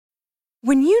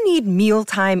When you need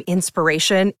mealtime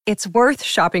inspiration, it's worth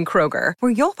shopping Kroger,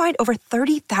 where you'll find over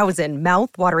 30,000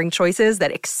 mouth-watering choices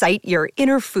that excite your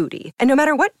inner foodie. And no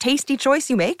matter what tasty choice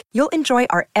you make, you'll enjoy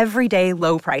our everyday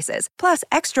low prices, plus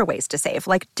extra ways to save,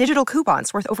 like digital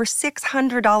coupons worth over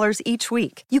 $600 each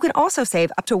week. You can also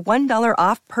save up to $1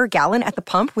 off per gallon at the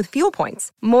pump with fuel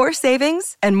points. More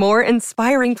savings and more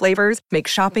inspiring flavors make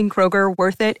shopping Kroger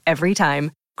worth it every time.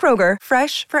 Kroger,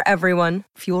 fresh for everyone.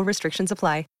 Fuel restrictions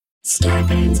apply.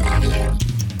 Scarpins Avenue.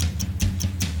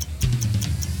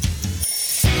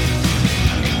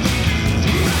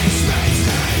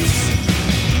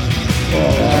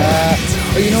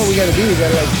 But you know what we gotta do? We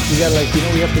gotta you know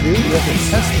what we have to do? We have to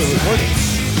test the recording.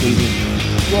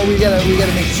 Well, we gotta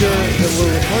make sure that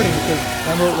we're recording because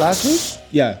remember last week?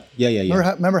 Yeah.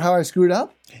 Remember how I screwed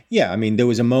up? Yeah, I mean, there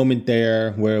was a moment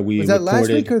there where we Was that recorded... last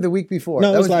week or the week before?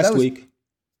 No, it was last week.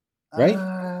 Right?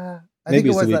 I think it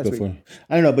was the week before.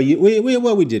 I don't know, but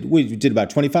we did about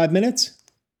 25 minutes.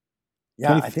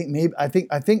 Yeah, I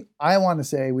think I want to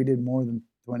say we did more than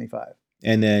 25.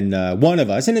 And then one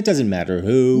of us, and it doesn't matter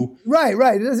who. Right.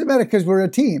 It doesn't matter because we're a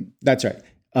team. That's right.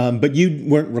 But you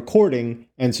weren't recording,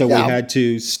 and so we had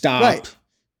to stop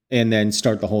and then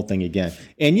start the whole thing again.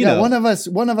 And you know, one of us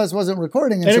wasn't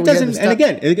recording, and so it doesn't. And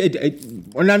again,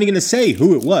 we're not even going to say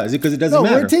who it was because it doesn't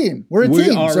matter. We're a team.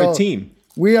 We are a team.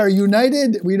 We are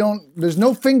united. There's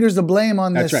no fingers of blame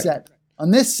on this set.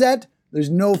 On this set, there's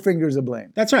no fingers of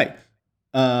blame. That's right.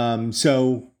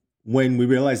 So when we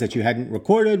realized that you hadn't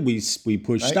recorded, we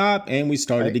pushed stop and we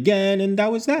started again, and that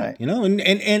was that. Right. You know,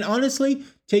 and honestly,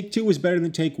 take two was better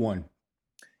than take one.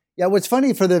 Yeah, what's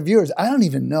funny for the viewers, I don't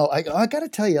even know. I got to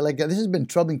tell you, like this has been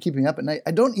troubling keeping up at night.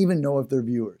 I don't even know if they're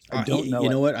viewers. I don't know. You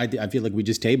know what? I feel like we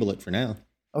just table it for now.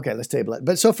 Okay, let's table it.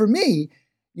 But so for me,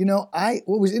 you know,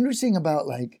 what was interesting about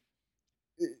like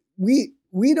we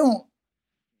don't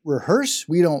rehearse,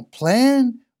 we don't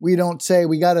plan, we don't say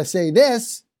we got to say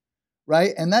this,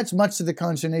 right? And that's much to the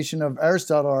consternation of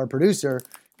Aristotle, our producer,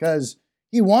 because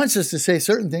he wants us to say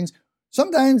certain things.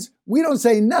 Sometimes we don't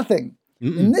say nothing.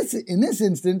 In this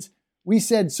instance, we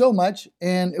said so much,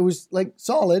 and it was like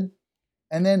solid.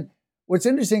 And then what's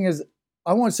interesting is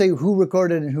I won't say who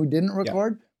recorded and who didn't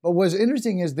record, but what's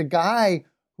interesting is the guy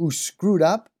who screwed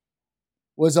up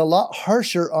was a lot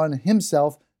harsher on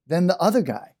himself than the other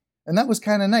guy. And that was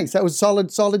kind of nice. That was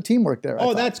solid teamwork there.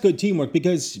 Oh, that's good teamwork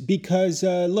because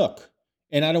look,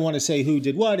 and I don't want to say who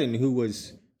did what and who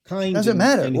was kind. Doesn't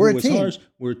matter. And We're who a team. Harsh.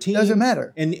 We're a team. Doesn't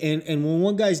matter. And when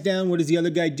one guy's down, what does the other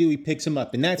guy do? He picks him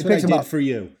up. And that's what I did for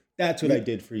you. That's what I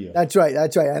did for you. That's right.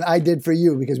 And I did for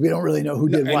you because we don't really know who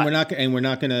did what. And we're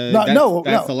not going to.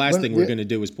 That's the last thing we're going to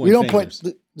do is point fingers.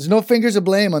 There's no fingers of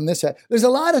blame on this side. There's a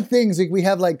lot of things like we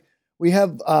have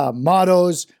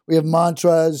mottos, we have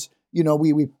mantras. You know, we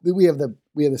have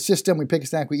the system. We pick a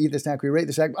snack, we eat the snack, we rate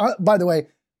the snack. By the way,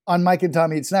 on Mike and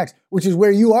Tom Eat Snacks, which is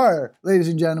where you are, ladies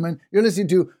and gentlemen. You're listening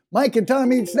to Mike and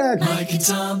Tom Eat Snacks. Mike and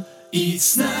Tom Eat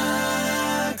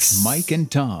Snacks. Mike and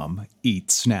Tom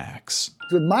Eat Snacks.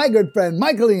 With my good friend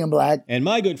Michael Ian Black. And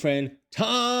my good friend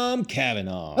Tom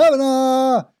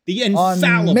Cavanaugh. The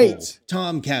infallible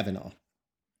Tom Cavanaugh.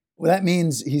 Well, that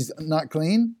means he's not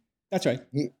clean? That's right.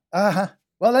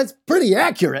 Well, that's pretty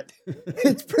accurate.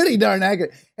 It's pretty darn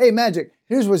accurate. Hey, Magic,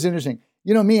 here's what's interesting.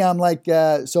 You know me, I'm like,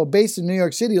 so based in New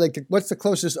York City, like what's the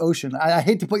closest ocean? I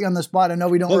hate to put you on the spot. I know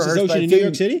we don't rehearse. Closest ocean in New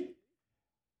York City?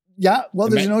 Yeah, well,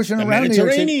 there's an ocean around New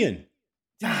York City. Mediterranean.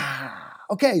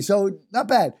 Okay, so not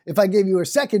bad. If I gave you a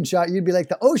second shot, you'd be like,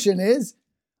 the ocean is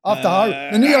off the harbor.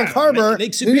 The New York Harbor.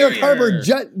 Lake Superior.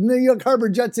 New York Harbor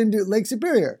juts into Lake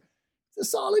Superior. It's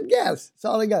a solid guess. It's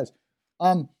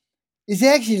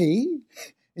actually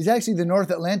the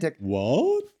North Atlantic.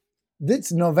 What?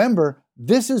 This November,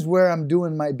 this is where I'm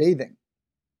doing my bathing.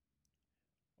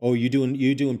 Oh, you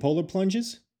doing polar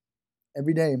plunges?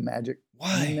 Every day, Magic.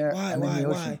 Why?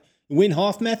 Why? Wim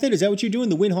Hof method? Is that what you're doing?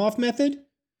 The Wim Hof method?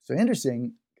 So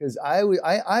interesting, because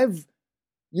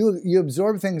you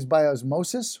absorb things by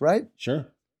osmosis, right? Sure.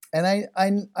 And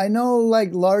I know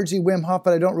like largely Wim Hof,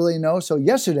 but I don't really know. So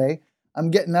yesterday,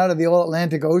 I'm getting out of the old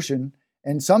Atlantic Ocean,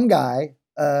 and some guy,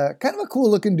 kind of a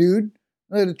cool looking dude,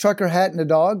 with a trucker hat and a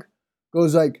dog,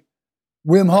 goes like,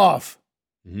 Wim Hof.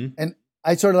 Mm-hmm. And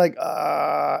I sort of like,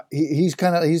 he's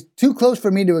too close for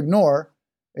me to ignore.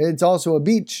 It's also a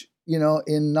beach, you know,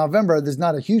 in November, there's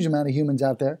not a huge amount of humans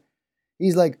out there.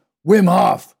 He's like, Wim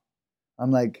Hof.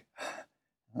 I'm like,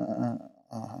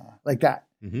 like that.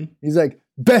 Mm-hmm. He's like,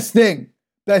 best thing.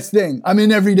 I'm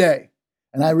in every day.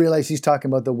 And I realize he's talking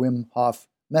about the Wim Hof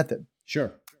method.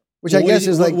 Sure. Which I guess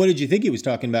is like. What did you think he was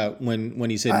talking about when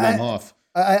he said Wim Hof?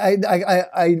 I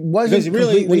wasn't. Because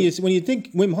really, when you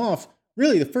think Wim Hof,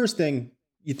 really the first thing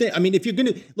you think, I mean, if you're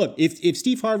going to, look, if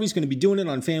Steve Harvey's going to be doing it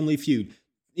on Family Feud,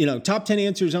 top 10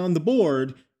 answers on the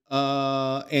board,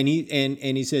 and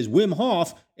he says Wim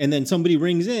Hof, and then somebody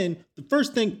rings in, the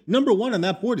first thing, number one on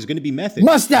that board is going to be method.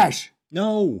 Mustache.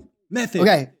 No, method.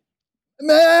 Okay.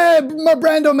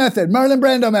 Brando method. Marlon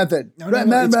Brando method. No,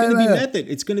 it's going to be method.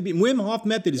 It's going to be Wim Hof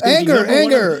method. Is going to be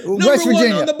Anger. West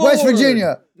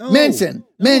Virginia. No, Manson.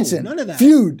 none of that.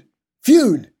 Feud.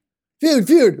 Hey,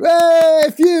 feud.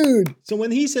 So when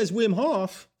he says Wim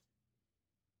Hof,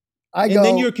 I and go.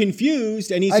 then you're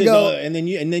confused, and he says, and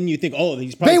then you think, oh,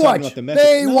 he's probably Baywatch. talking about the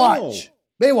method.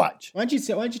 Baywatch. Why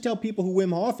don't you tell people who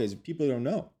Wim Hof is? People don't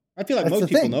know. I feel like That's most the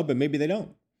people thing. know, but maybe they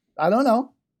don't. I don't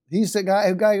know. He's the guy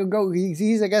who go.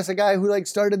 He's I guess a guy who like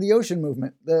started the ocean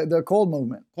movement, the cold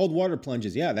movement. Cold water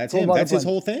plunges. Yeah, that's Cold him. water That's his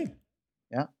plunge. whole thing.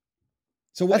 Yeah.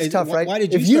 So That's tough, right? Why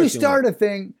did you? If you start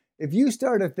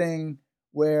start a thing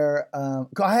where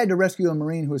I had to rescue a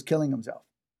Marine who was killing himself.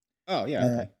 Oh yeah.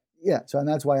 Okay. Yeah. So and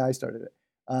that's why I started it.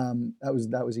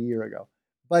 That was a year ago.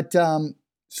 But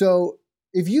so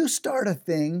if you start a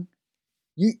thing,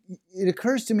 it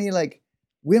occurs to me like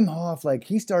Wim Hof, like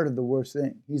he started the worst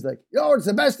thing. He's like, it's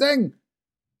the best thing.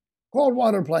 Cold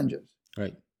water plunges.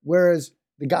 Right. Whereas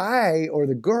the guy or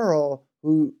the girl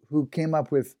who came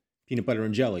up with Peanut butter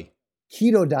and jelly.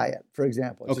 keto diet, for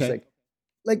example. It's Okay. just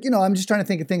like, I'm just trying to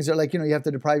think of things that are like, you have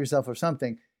to deprive yourself of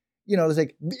something. It's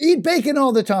like, eat bacon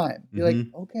all the time. You're like,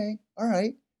 okay, all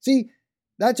right. See,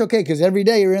 that's okay, because every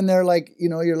day you're in there like,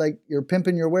 you're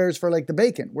pimping your wares for like the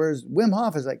bacon. Whereas Wim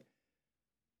Hof is like,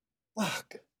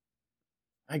 fuck,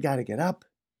 I got to get up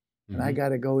and I got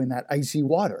to go in that icy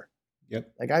water.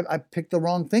 Yep. Like I picked the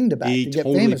wrong thing to get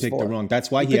totally famous picked for. the wrong.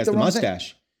 That's why he picked has the the wrong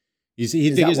mustache. You see, he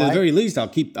Is that figures at why? the very least, I'll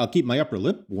keep my upper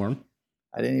lip warm.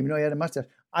 I didn't even know he had a mustache.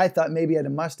 I thought maybe he had a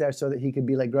mustache so that he could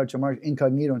be like Groucho Marx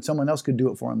incognito and someone else could do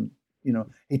it for him.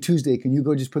 Hey, Tuesday, can you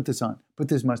go just put this on? Put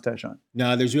this mustache on.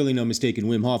 No, there's really no mistaking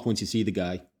Wim Hof once you see the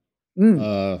guy.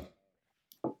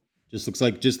 Just looks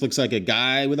like a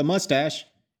guy with a mustache.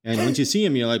 And once you see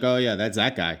him, you're like, oh yeah, that's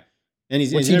that guy. And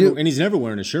he's never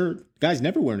wearing a shirt. The guy's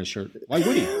never wearing a shirt. Why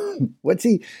would he?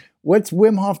 What's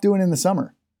Wim Hof doing in the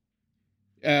summer?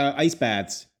 Ice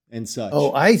baths and such.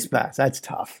 Oh, ice baths. That's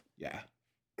tough. Yeah.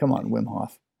 Come on, Wim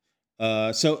Hof.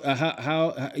 So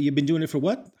how you've been doing it for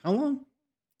what? How long?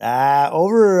 We had I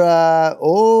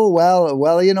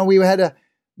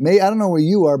don't know where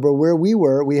you are, but where we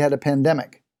were, we had a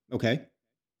pandemic. Okay.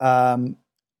 And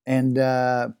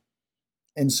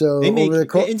so they make, over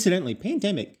the incidentally,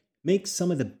 pandemic makes some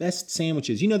of the best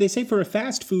sandwiches. They say for a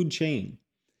fast food chain,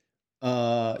 you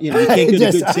can't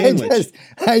get a good sandwich.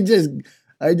 I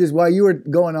just while you were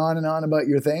going on and on about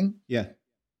your thing, yeah,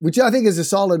 which I think is a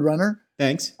solid runner.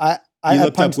 Thanks. I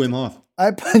looked up Wim Hof.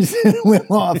 I punched in Wim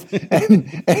Hof,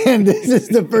 and this is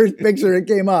the first picture that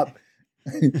came up.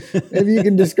 If you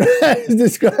can describe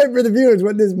for the viewers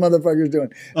what this motherfucker's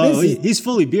doing. Oh, he's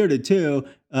fully bearded too.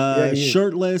 Yeah,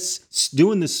 shirtless,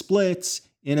 doing the splits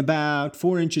in about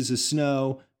 4 inches of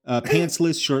snow.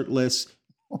 Pantsless, shirtless,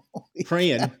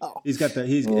 praying. Cow. He's got it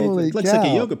looks like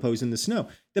a yoga pose in the snow.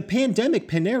 The pandemic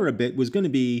Panera bit was going to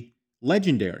be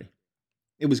legendary.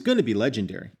 It was going to be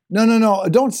legendary. No.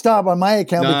 Don't stop on my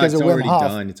account because of Wim Hof.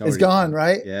 Done. It's gone,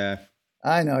 right? Yeah.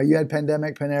 I know. You had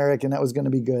pandemic, Paneric, and that was going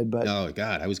to be good, but oh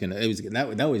God,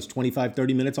 that was 25,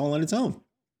 30 minutes all on its own.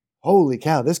 Holy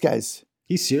cow, this guy's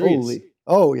he's serious.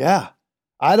 Oh yeah.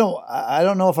 I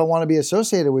don't know if I want to be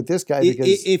associated with this guy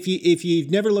because if you've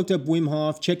never looked up Wim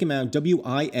Hof, check him out.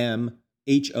 WIMHOFF.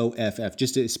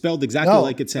 Just spelled exactly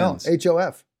like it sounds. No,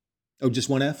 HOF. Oh, just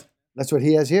one F? That's what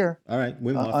he has here. All right,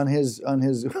 Wim Hof. On his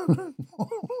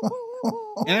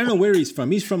I don't know where he's from.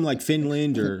 He's from like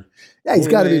Finland or yeah, he's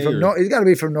got to be from he's got to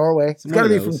be from Norway. He's got to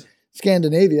be from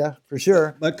Scandinavia for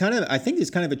sure. But I think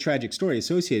there's kind of a tragic story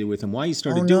associated with him, why he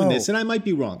started doing this. And I might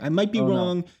be wrong.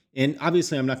 No. And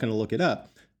obviously I'm not going to look it up.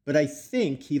 But I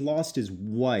think he lost his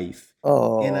wife.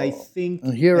 Oh, and I think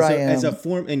here I am as a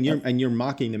form, and you're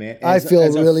mocking the man. I feel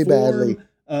really badly.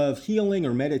 Of healing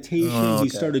or meditation, he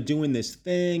started doing this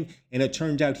thing, and it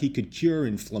turned out he could cure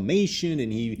inflammation,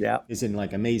 and he is in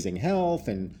like amazing health,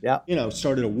 and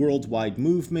started a worldwide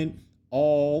movement,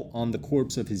 all on the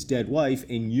corpse of his dead wife.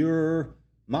 And you're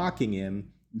mocking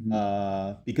him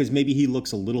because maybe he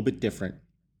looks a little bit different.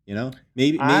 Maybe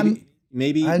he's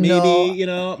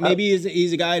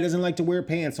a guy who doesn't like to wear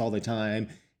pants all the time,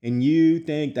 and you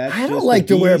think that's I don't like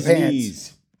to wear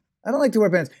pants. I don't like to wear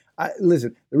pants.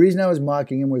 Listen, the reason I was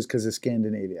mocking him was because of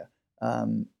Scandinavia.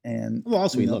 And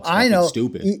also he looks fucking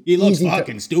stupid. He looks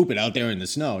fucking stupid out there in the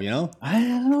snow, I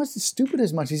don't know. It's stupid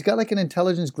as much. He's got like an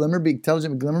intelligent glimmer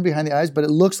behind the eyes, but it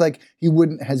looks like he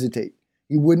wouldn't hesitate.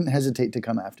 he wouldn't hesitate to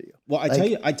come after you. Well, I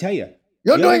tell you,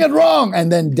 you're doing it wrong,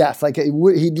 and then death. Like he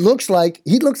looks like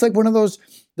one of those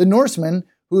the Norsemen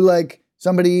who like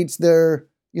somebody eats their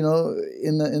in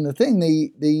the thing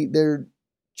their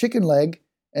chicken leg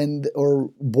or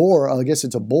boar. I guess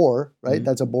it's a boar, right? Mm-hmm.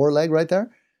 That's a boar leg right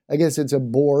there. I guess it's a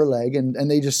boar leg,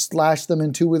 and they just slash them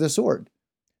in two with a sword.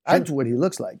 That's what he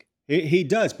looks like. He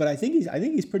does, but I think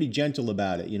he's pretty gentle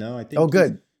about it. I think. Oh,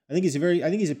 good. I think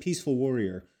he's a peaceful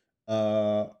warrior.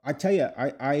 I tell you,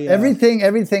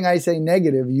 everything I say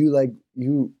negative, you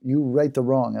right the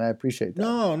wrong, and I appreciate that.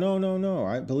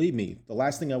 No. Believe me, the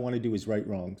last thing I want to do is right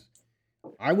wrongs.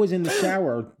 I was in the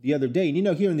shower the other day,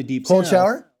 and here in the deep cold south,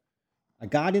 shower. I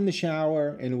got in the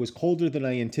shower, and it was colder than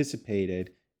I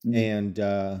anticipated, and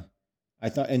I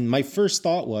thought, and my first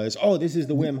thought was, oh, this is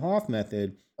the Wim Hof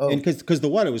method, and because the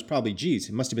water was probably,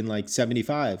 it must have been like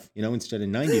 75, instead of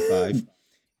 95,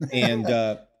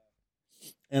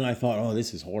 and I thought, oh,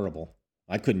 this is horrible.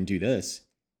 I couldn't do this.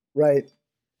 Right.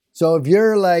 So if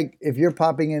you're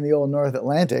popping in the old North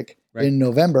Atlantic in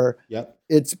November, yep,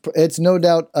 it's no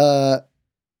doubt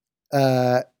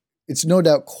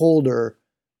colder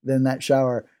than that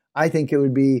shower. I think I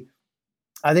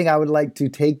would like to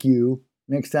take you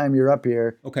next time you're up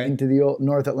here into the old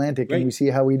North Atlantic and we see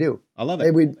how we do. I love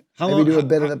it. How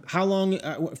long?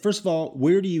 First of all,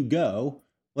 where do you go?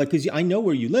 Like, because I know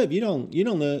where you live. You don't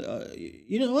live.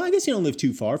 Well, I guess you don't live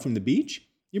too far from the beach.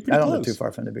 You're pretty close. I don't live too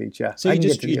far from the beach. Yeah. So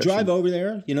you drive over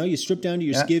there. You strip down to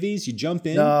your skivvies. You jump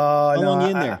in. How long are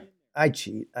you in there? I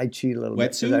cheat a little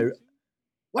Wetsuit? bit.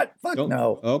 What? Fuck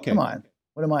no. Okay. Come on.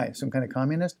 What am I? Some kind of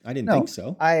communist? I didn't think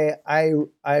so. I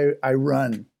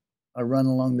run. I run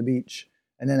along the beach.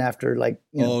 And then after 40,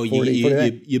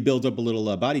 you build up a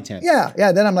little body temp.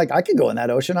 Yeah. Then I'm like, I could go in that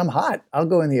ocean. I'm hot. I'll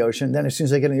go in the ocean. Then as soon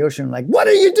as I get in the ocean, I'm like, what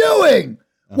are you doing?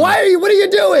 What are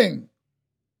you doing?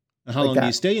 How long do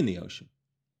you stay in the ocean?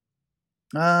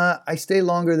 I stay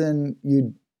longer than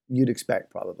you'd expect,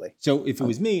 probably. So if it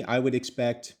was me, I would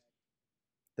expect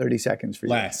 30 seconds for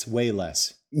you. Way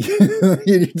less.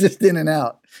 You're just in and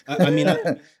out. I mean,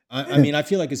 I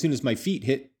feel like as soon as my feet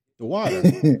hit the water,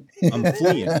 I'm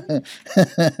fleeing.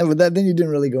 But then you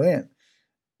didn't really go in.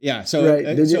 Yeah.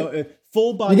 So,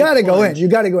 full body. You got to go in. plunge. You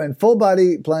got to go in. Full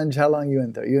body plunge. How long are you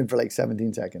in there? You're in for like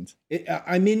 17 seconds.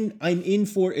 I'm in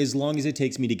for as long as it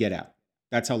takes me to get out.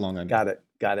 That's how long I'm in. Got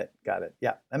it.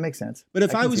 Yeah, that makes sense. But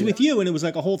if I was with you and it was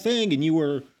like a whole thing and you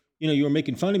were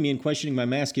making fun of me and questioning my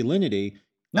masculinity,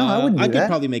 no, I wouldn't do that. I could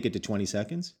probably make it to 20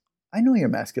 seconds. I know your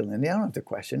masculinity. I don't have to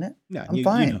question it. No, I'm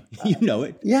fine. You know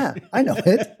it. Yeah, I know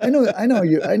it. I know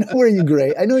you. I know where you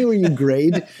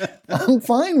grade. I'm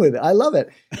fine with it. I love it.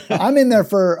 I'm in there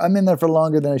for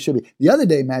longer than I should be. The other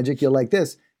day, Magic, you're like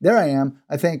this. There I am.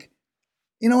 I think,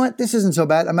 you know what? This isn't so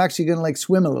bad. I'm actually going to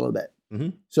swim a little bit. Mm-hmm.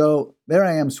 So there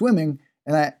I am swimming,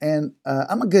 and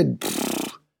I'm a good,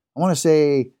 I want to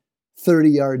say 30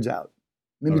 yards out,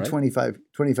 maybe right. 25.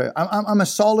 I'm a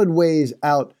solid ways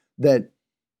out that.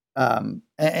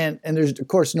 And there's of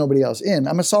course nobody else in.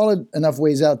 I'm a solid enough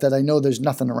ways out that I know there's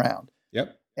nothing around.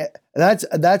 Yep.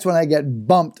 That's when I get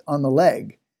bumped on the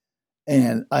leg,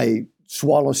 and I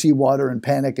swallow seawater and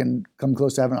panic and come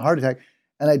close to having a heart attack.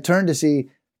 And I turn to see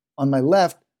on my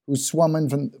left, who swum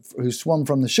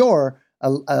from the shore,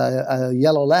 a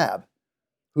yellow lab.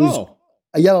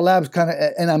 A yellow lab's kind of,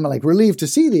 and I'm like relieved to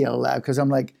see the yellow lab because I'm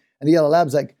like, and the yellow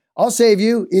lab's like, "I'll save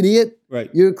you, idiot. Right.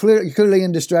 You're clearly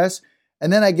in distress."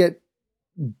 And then I get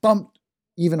bumped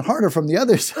even harder from the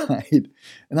other side.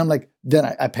 And I'm like, then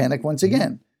I panic once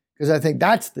again because I think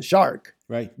that's the shark.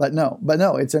 Right. But no,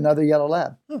 it's another yellow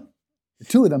lab. Huh. The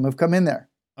two of them have come in there.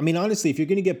 I mean, honestly, if you're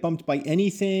going to get bumped by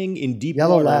anything in deep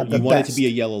yellow water, lab, you want it to be a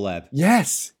yellow lab.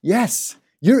 Yes.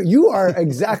 You are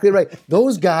exactly right.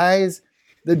 Those guys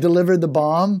that delivered the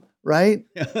bomb, right?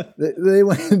 they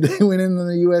went in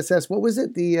the USS. What was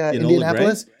it? The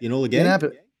Indianapolis? The Enola Gay?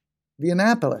 The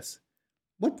Annapolis.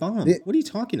 What bomb? What are you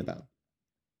talking about?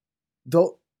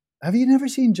 Have you never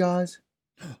seen Jaws?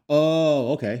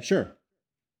 Oh, okay, sure.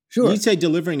 You say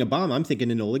delivering a bomb, I'm thinking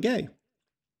Enola Gay.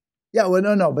 Yeah, well,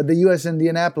 no, but the U.S.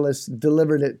 Indianapolis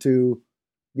delivered it to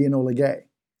the Enola Gay.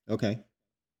 Okay.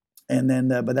 And then,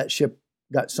 but that ship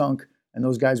got sunk, and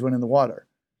those guys went in the water.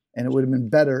 And it would have been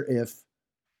better if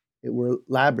it were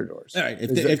Labradors. All right, if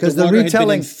the water had been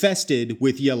infested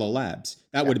with yellow labs,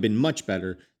 that would have been much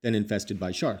better than infested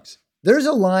by sharks. There's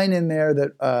a line in there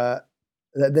that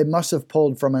they must have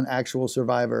pulled from an actual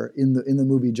survivor in the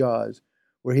movie Jaws,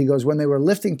 where he goes, when they were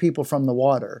lifting people from the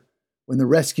water, when the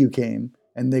rescue came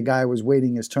and the guy was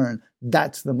waiting his turn,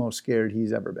 that's the most scared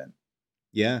he's ever been.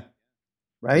 Yeah.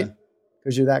 Right?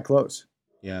 Because you're that close.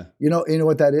 Yeah. You know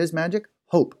what that is, Magic?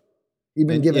 Hope.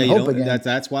 even given hope again.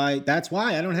 That's why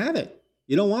I don't have it.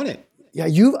 You don't want it.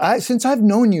 Yeah, since I've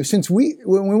known you, since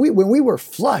when we were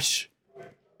flush,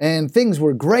 and things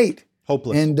were great,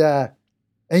 hopeless,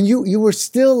 and you were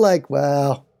still like,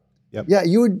 well, yep. Yeah,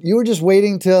 you were just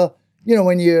waiting till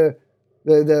when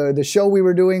the show we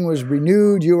were doing was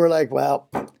renewed. You were like, well,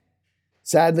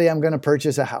 sadly, I'm going to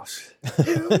purchase a house,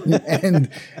 and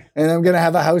I'm going to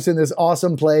have a house in this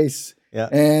awesome place. Yeah,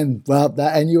 and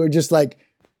you were just like,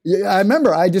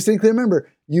 I distinctly remember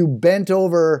you bent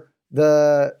over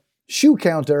the shoe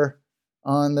counter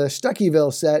on the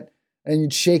Stuckyville set and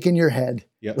you'd shaking your head.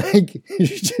 Yep. Like you're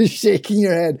just shaking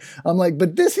your head. I'm like,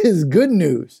 but this is good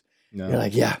news. No. You're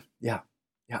like, yeah.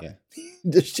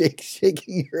 Just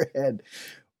shaking your head.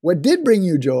 What did bring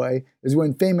you joy is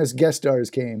when famous guest stars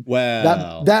came.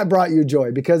 Wow. That brought you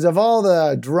joy because of all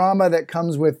the drama that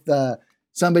comes with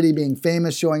somebody being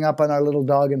famous showing up on our little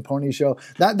dog and pony show.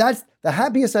 That's the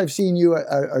happiest I've seen you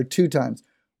are 2 times.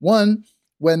 One,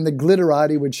 when the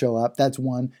Glitterati would show up, that's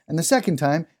one. And the second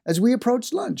time, as we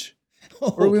approached lunch,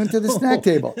 or we went to the snack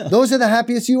table. Those are the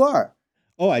happiest you are.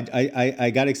 Oh,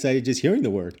 I got excited just hearing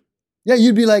the word. Yeah,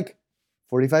 you'd be like,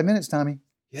 45 minutes, Tommy.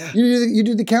 Yeah. You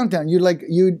do the countdown.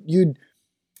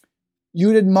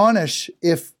 You'd admonish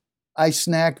if I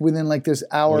snacked within like this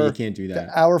hour. Oh, you can't do that.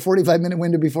 Hour 45-minute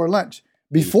window before lunch.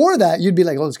 Before that, you'd be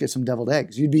like, "Oh, let's get some deviled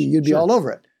eggs." You'd be Sure. all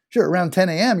over it. Sure, around 10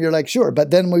 a.m., you're like, "Sure." But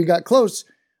then when we got close,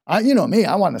 you know me,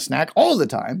 I want a snack all the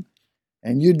time,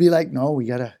 and you'd be like, "No, we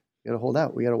gotta hold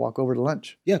out. We gotta walk over to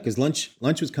lunch." Yeah, because lunch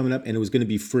was coming up and it was going to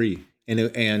be free. Oh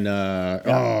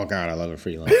God, I love a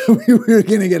free lunch. We were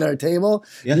gonna get our table.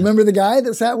 Yeah. You remember the guy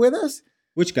that sat with us?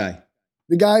 Which guy?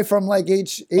 The guy from like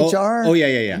HR. Oh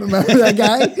yeah. Remember that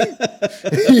guy?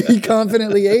 He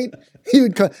confidently ate. He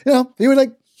would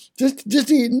like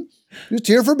just eating, just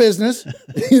here for business.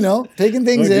 Taking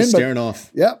things in, just staring off.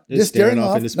 Yep, just staring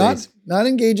off into space. Not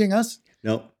engaging us.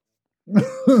 No.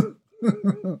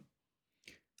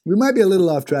 We might be a little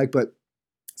off track, but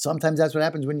sometimes that's what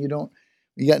happens when you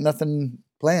got nothing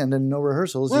planned and no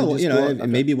rehearsrsals. Well,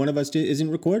 maybe one of us isn't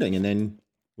recording, and then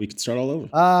we could start all over.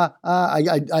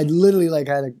 I literally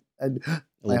had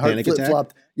my heart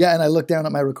flip-flopped. Yeah, and I looked down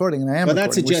at my recording, and I am. Well,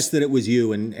 that suggests that it was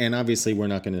you, and obviously we're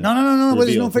not going to. No.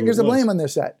 There's no fingers of blame on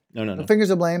this set. No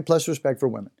fingers of blame plus respect for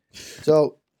women.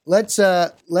 So let's.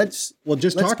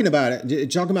 Talking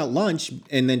about lunch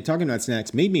and then talking about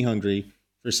snacks made me hungry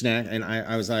for snack, and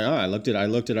I was like, I looked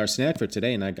at our snack for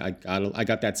today, and I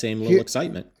got that same little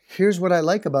excitement. Here's what I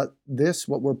like about this.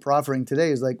 What we're proffering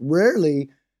today is like rarely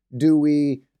do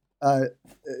we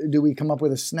come up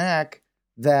with a snack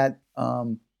that.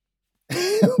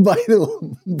 By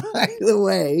the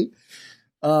way,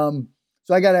 so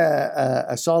I got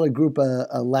a solid group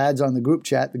of lads on the group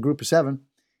chat, the group of 7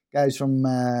 guys from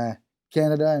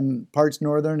Canada and parts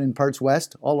northern and parts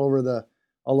west, all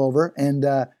over. And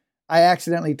I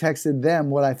accidentally texted them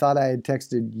what I thought I had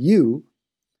texted you,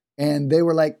 and they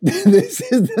were like, "This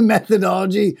is the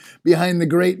methodology behind the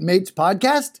Great Mates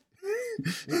podcast."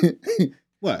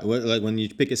 What? Like when you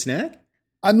pick a snack?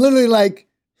 I'm literally like.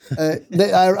 I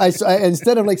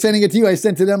instead of like sending it to you, I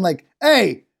sent to them like,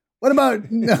 "Hey, what about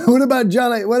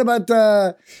jelly? What about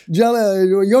jelly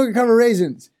yogurt covered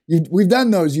raisins? We've done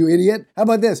those, you idiot. How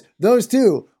about this? Those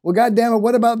too. Well, goddamn it,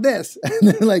 what about this?" And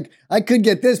they're like, "I could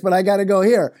get this, but I got to go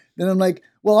here." Then I'm like,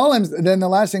 "Well, then the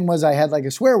last thing was I had like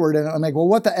a swear word, and I'm like, well,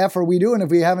 what the F are we doing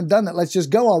if we haven't done that? Let's just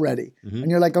go already." Mm-hmm.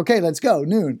 And you're like, "Okay, let's go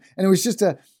noon." And it was just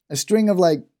a string of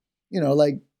like,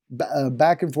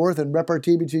 back and forth and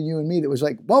repartee between you and me that was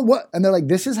like, well, what? And they're like,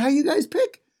 "This is how you guys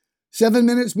pick 7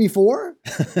 minutes before?"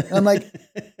 And I'm like,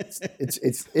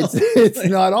 it's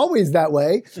not always that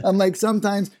way. I'm like,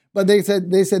 sometimes, but they said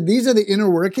these are the inner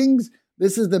workings.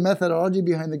 This is the methodology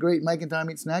behind the Great Mike and Tom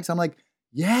Eat Snacks. I'm like,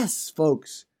 yes,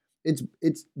 folks. It's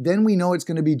then we know it's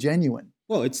going to be genuine.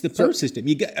 Well, it's the PER system.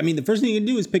 The first thing you can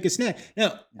do is pick a snack.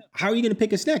 Now, how are you going to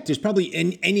pick a snack? There's probably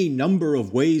any number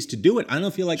of ways to do it. I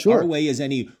don't feel like our way is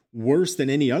any worse than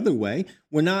any other way.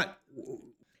 We're not.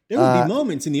 There would be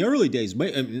moments in the early days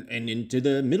and into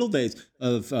the middle days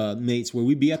of Mates where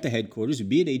we'd be at the headquarters, we'd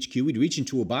be at HQ, we'd reach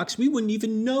into a box. We wouldn't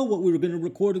even know what we were going to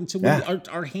record until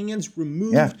our hands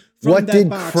removed from that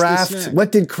box.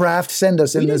 What did Kraft send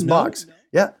us in this box?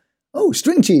 Yeah. Oh,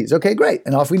 string cheese. Okay, great.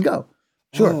 And off we'd go.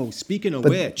 Sure. Oh, speaking of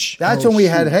which. That's when we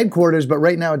had headquarters, but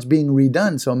right now it's being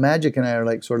redone. So Magic and I are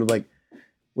like sort of like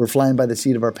we're flying by the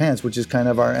seat of our pants, which is kind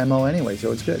of our MO anyway,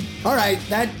 so it's good. All right,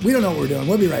 we don't know what we're doing.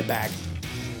 We'll be right back.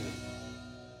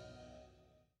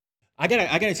 I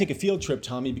gotta take a field trip,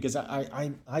 Tommy, because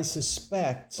I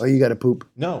suspect. Oh, you got to poop.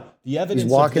 No, the evidence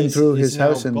He's walking of this through is his now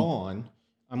house and gone.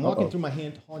 I'm walking through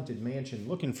my haunted mansion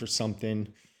looking for something.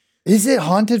 Is it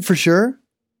haunted for sure?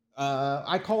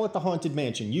 I call it the haunted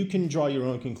mansion. You can draw your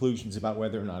own conclusions about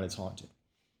whether or not it's haunted.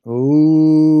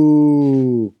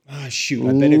 Ooh. Ah, shoot.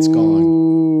 I bet it's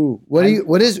gone.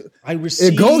 What is? I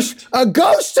received. A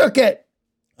ghost took it.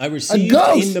 I received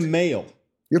in the mail.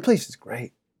 Your place is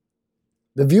great.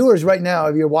 The viewers right now,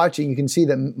 if you're watching, you can see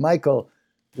that Michael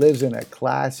lives in a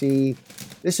classy.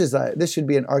 This should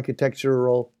be an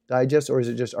Architectural Digest, or is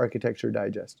it just Architecture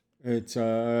Digest? It's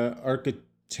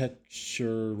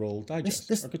Architectural Digest.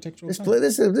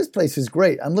 This place is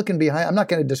great. I'm looking behind. I'm not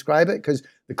going to describe it because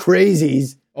the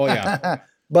crazies. Oh yeah.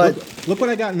 But look what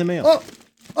I got in the mail.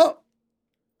 Oh,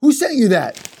 who sent you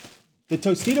that? The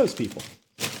Tostitos people.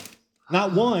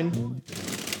 Not one,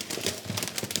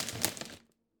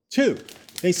 two.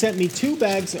 They sent me 2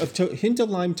 bags of Hint of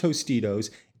Lime Tostitos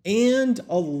and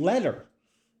a letter.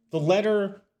 The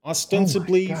letter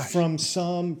ostensibly from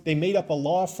they made up a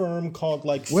law firm called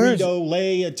like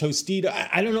Frito-Lay, a Tostito.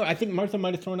 I don't know. I think Martha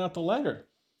might have thrown out the letter.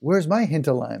 Where's my Hint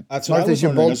of Lime? That's what I was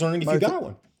wondering if you got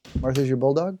one. Martha's your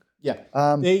bulldog? Yeah.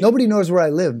 Nobody knows where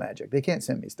I live, Magic. They can't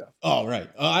send me stuff. Oh, right.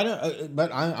 I don't.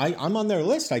 But I'm on their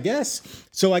list, I guess.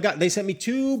 So they sent me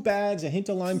 2 bags of Hint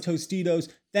of Lime Tostitos,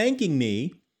 thanking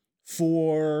me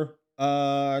for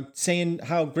saying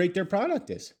how great their product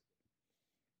is.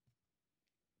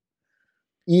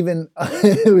 Even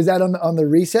was that on the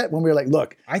reset when we were like,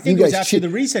 look, I think it was after the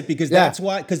reset because that's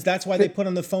why they put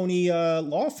on the phony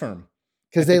law firm.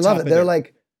 Because they love it. They're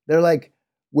like,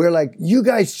 we're like, you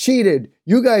guys cheated.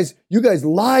 You guys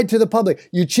lied to the public.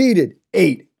 You cheated.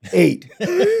 8. We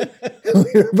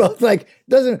were both like,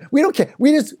 we don't care.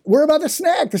 We're about the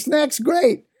snack. The snack's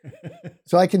great.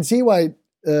 So I can see why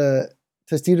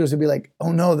Tostitos would be like,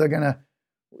 oh no,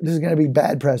 this is gonna be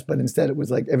bad press, but instead it was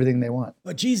like everything they want.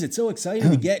 But geez, it's so exciting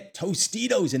to get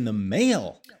Tostitos in the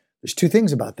mail. There's 2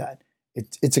 things about that.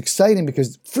 It's exciting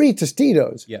because free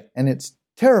Tostitos, and it's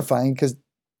terrifying because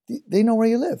they know where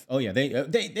you live. Oh yeah,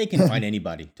 they can find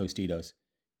anybody. Tostitos,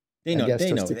 they know.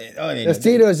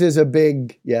 Tostitos is a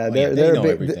big they know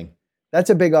everything.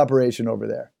 That's a big operation over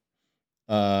there.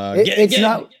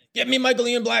 Get me Michael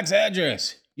Ian Black's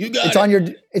address. You got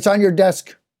it's on your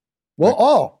desk.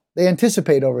 Well, they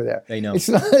anticipate over there. They know. It's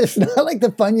not like the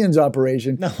Funyuns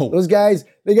operation. No. Those guys,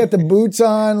 they got the boots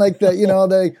on, like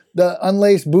the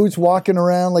unlaced boots walking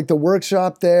around like the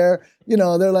workshop there.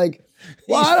 They're like,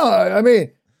 well,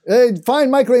 hey,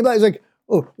 find Michael Ian Black. He's like,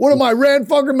 oh, what am I, Rand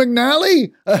fucking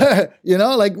McNally?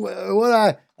 What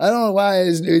I don't know why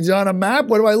he's on a map.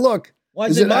 Where do I look? Why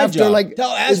is it my job?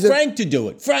 Ask Frank to do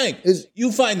it. Frank,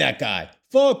 you find that guy.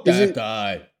 Fuck that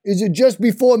guy. Is it just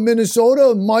before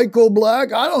Minnesota, Michael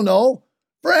Black? I don't know.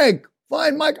 Frank,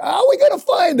 find Mike. How are we going to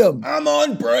find him? I'm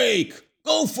on break.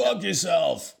 Go fuck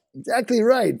yourself. Exactly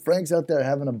right. Frank's out there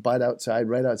having a bite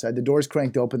right outside. The door's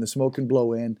cranked open. The smoke can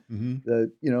blow in. Mm-hmm.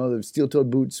 The steel-toed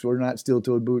boots were not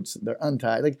steel-toed boots. They're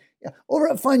untied.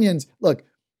 Over at Funyuns, look,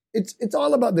 it's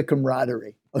all about the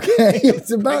camaraderie. Okay,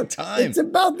 it's about time. It's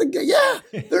about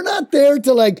they're not there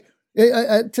to like.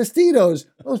 At Tostitos,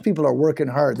 those people are working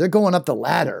hard. They're going up the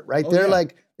ladder, right?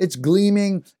 It's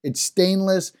gleaming, it's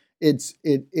stainless, it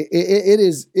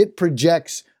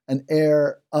projects an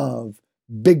air of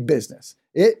big business.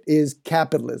 It is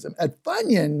capitalism. At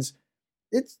Funyuns,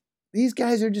 these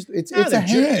guys are just it's a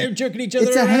hand. They're jerking each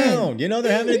other around. They're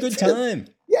having a good time.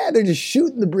 Yeah, they're just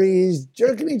shooting the breeze,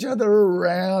 jerking each other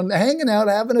around, hanging out,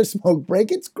 having a smoke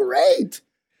break. It's great.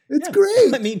 It's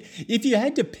great. If you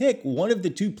had to pick one of the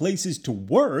 2 places to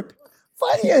work,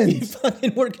 Funyuns. You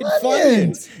fucking work at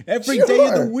Funyuns every day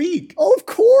of the week. Oh, of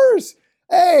course.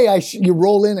 Hey, you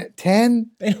roll in at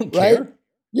 10. They don't care.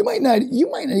 You might not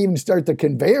even start the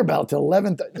conveyor belt till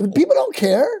 11. People don't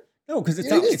care. No, because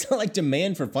it's not like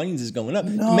demand for Funyuns is going up.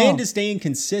 No. Demand is staying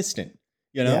consistent.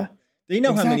 Yeah. They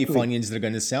know how many Funyuns they're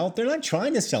going to sell. They're not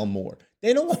trying to sell more.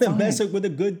 They don't want to mess it with a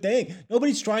good thing.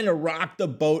 Nobody's trying to rock the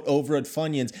boat over at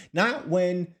Funyuns. Not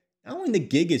when the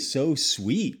gig is so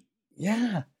sweet.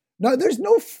 Yeah. No, there's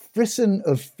no frisson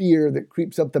of fear that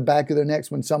creeps up the back of their necks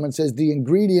when someone says the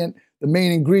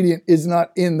main ingredient is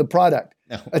not in the product.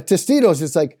 No. At Tostitos,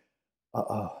 it's like,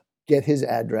 get his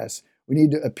address. We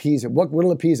need to appease him.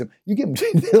 What'll appease him? You give him,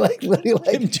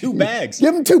 give him 2 bags.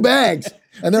 Give him 2 bags.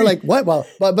 And they're like, what? Well,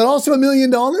 but also $1 million?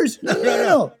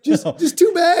 No. Just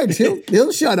 2 bags.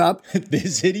 He'll shut up.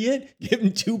 This idiot? Give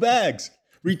him 2 bags.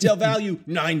 Retail value,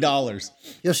 $9.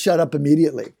 He'll shut up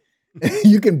immediately.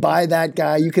 You can buy that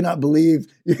guy. You cannot believe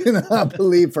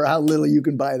for how little you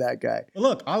can buy that guy. Well,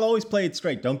 look, I'll always play it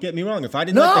straight. Don't get me wrong. If I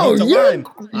didn't like the Hint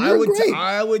of Lime,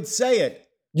 I would say it.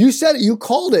 You said it. You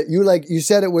called it. You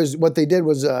said it was what they did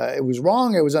was it was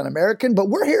wrong. It was un-American. But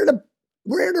we're here to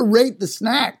rate the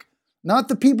snack, not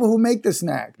the people who make the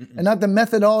snack, and not the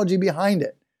methodology behind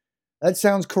it. That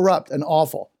sounds corrupt and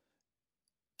awful.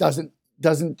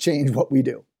 Doesn't change what we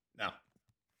do. No.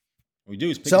 What we do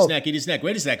is pick a snack, eat a snack,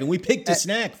 rate a snack, and we picked a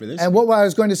snack for this. And what I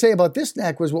was going to say about this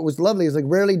snack was what was lovely is like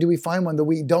rarely do we find one that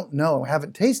we don't know,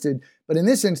 haven't tasted. But in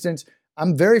this instance,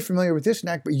 I'm very familiar with this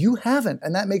snack, but you haven't,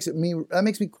 and that makes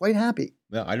me quite happy.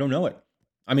 Well, I don't know it.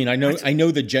 I mean, I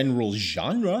know the general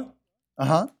genre.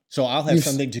 So I'll have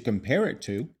something to compare it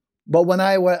to. But when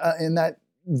I went in that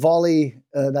volley,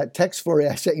 that text for you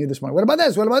I sent you this morning, what about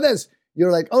this? What about this?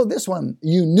 You're like, oh, this one.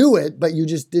 You knew it, but you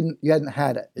just you hadn't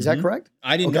had it. Is that correct?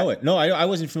 I didn't know it. No, I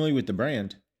wasn't familiar with the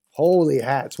brand. Holy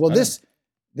hats! Well, this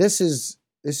is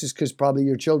because probably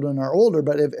your children are older.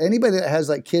 But if anybody that has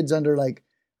like kids under like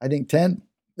I think 10,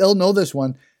 they'll know this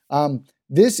one.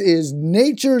 This is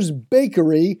Nature's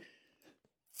Bakery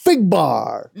Fig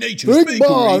Bar. Nature's Fig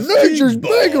Bar. Nature's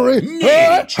Bakery.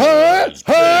 Hey, Fig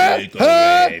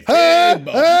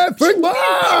Bar. Fig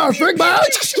Bar. You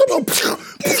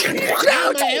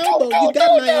got my elbow. You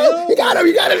got him.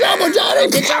 You got his elbow, Johnny.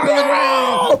 Get down on the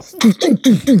ground.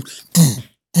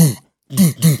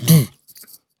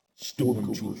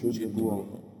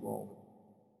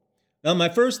 Now, my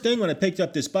first thing when I picked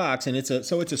up this box, and it's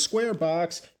a square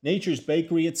box. Nature's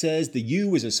Bakery. It says the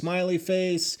U is a smiley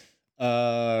face.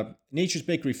 Nature's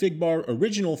Bakery Fig Bar,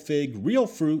 original fig, real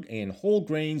fruit, and whole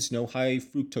grains, no high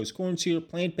fructose corn syrup,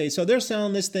 plant-based. So they're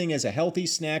selling this thing as a healthy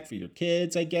snack for your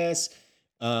kids, I guess.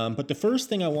 But the first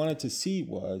thing I wanted to see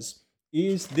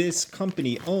is this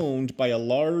company owned by a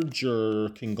larger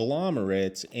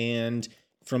conglomerate? And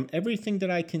from everything that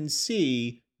I can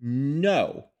see,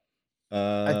 no.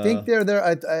 I think they're there.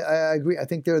 I agree. I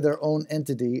think they're their own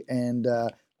entity, and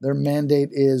their mandate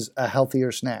is a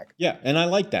healthier snack. Yeah, and I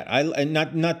like that.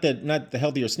 Not the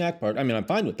healthier snack part. I mean, I'm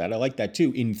fine with that. I like that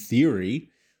too, in theory.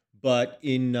 But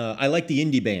I like the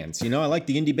indie bands. I like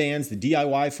the indie bands, the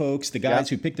DIY folks, the guys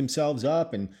who pick themselves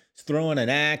up and throw on an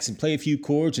axe and play a few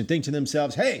chords and think to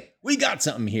themselves, "Hey, we got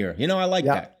something here." I like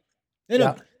that. They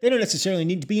don't necessarily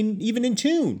need to be even in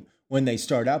tune when they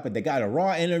start out, but they got a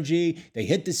raw energy. They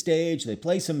hit the stage, they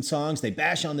play some songs, they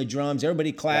bash on the drums,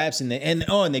 everybody claps, and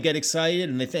they get excited,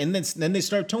 and then they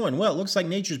start touring. Well, it looks like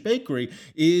Nature's Bakery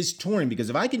is touring, because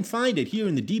if I can find it here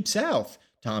in the Deep South,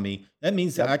 Tommy, that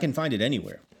means that I can find it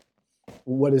anywhere.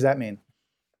 What does that mean?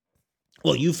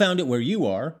 Well, you found it where you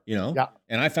are, and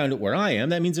I found it where I am.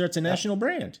 That means that it's a national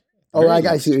brand. Oh, I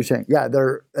see what you're saying. Yeah,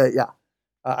 they're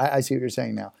I see what you're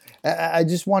saying now. I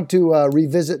just want to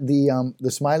revisit the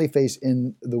smiley face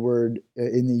in the word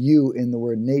in the U in the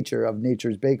word nature of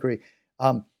Nature's Bakery.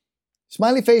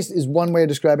 Smiley face is one way of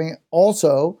describing it.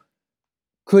 Also,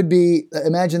 could be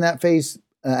imagine that face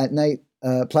at night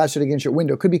plastered against your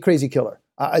window. Could be Crazy Killer.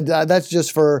 That's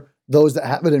just for those that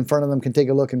have it in front of them can take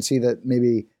a look and see that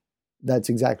maybe that's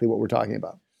exactly what we're talking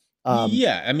about.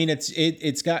 Yeah, I mean it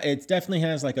definitely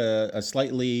has like a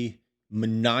slightly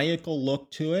maniacal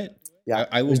look to it. Yeah,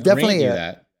 I will grant you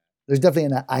that. There's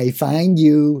definitely an I find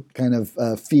you kind of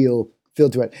feel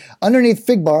to it. Underneath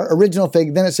Fig Bar, original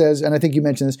fig, then it says, and I think you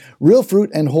mentioned this, real fruit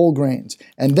and whole grains.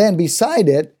 And then beside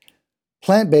it,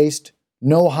 plant-based,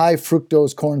 no high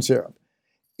fructose corn syrup.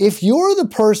 If you're the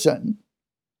person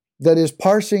that is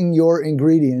parsing your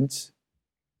ingredients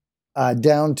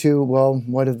down to, well,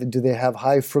 do they have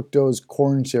high fructose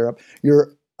corn syrup?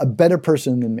 You're a better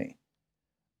person than me.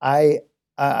 I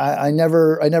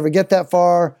never get that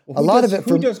far. Well,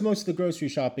 who does most of the grocery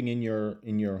shopping in your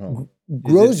home?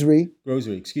 Grocery,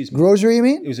 excuse me. Grocery, you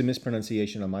mean? It was a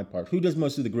mispronunciation on my part. Who does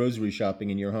most of the grocery shopping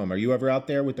in your home? Are you ever out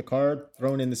there with the cart,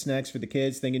 throwing in the snacks for the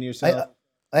kids, thinking to yourself?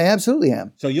 I absolutely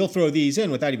am. So you'll throw these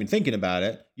in without even thinking about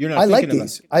it. You're not. I like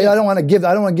these. I don't want to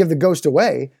give the ghost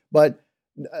away, but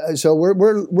so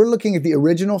we're looking at the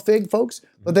original fig, folks.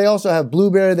 But they also have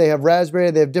blueberry, they have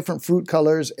raspberry, they have different fruit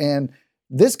colors, and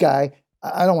this guy.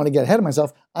 I don't want to get ahead of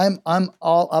myself. I'm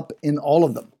all up in all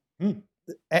of them,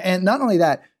 and not only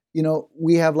that.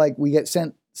 We get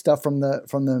sent stuff from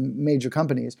the major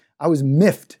companies. I was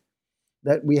miffed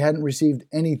that we hadn't received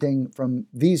anything from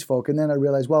these folk, and then I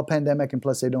realized, well, pandemic, and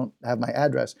plus they don't have my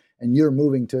address, and you're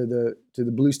moving to the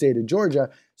blue state of Georgia,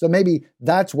 so maybe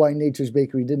that's why Nature's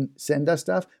Bakery didn't send us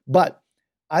stuff. But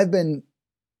I've been,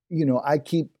 I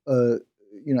keep,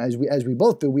 as we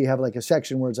both do, we have like a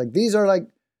section where it's like these are like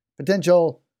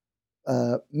potential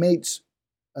mates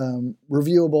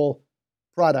reviewable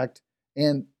product,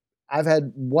 and I've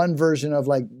had one version of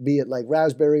be it like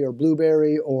raspberry or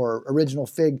blueberry or original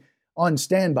fig on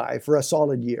standby for a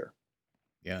solid year.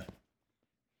 Yeah.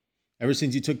 Ever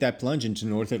since you took that plunge into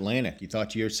North Atlantic, you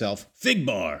thought to yourself, Fig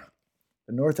Bar.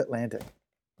 The North Atlantic.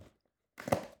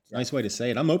 Nice way to say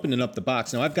it. I'm opening up the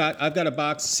box. Now, I've got a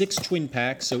box, 6 twin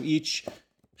packs, so each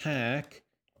pack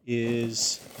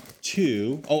is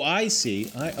 2. Oh, I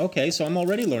see. Okay, so I'm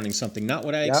already learning something. Not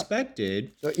what I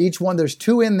expected. So each one, there's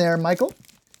 2 in there, Michael.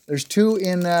 There's 2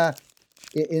 in the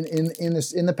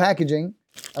packaging.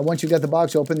 Once you get the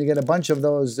box open, you get a bunch of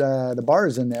those the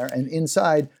bars in there, and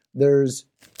inside there's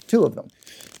 2 of them.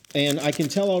 And I can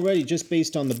tell already just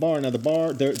based on the bar. Now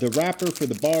the wrapper for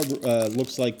the bar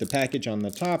looks like the package on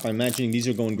the top. I'm imagining these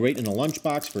are going great in a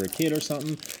lunchbox for a kid or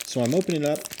something. So I'm opening it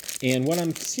up, and what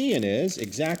I'm seeing is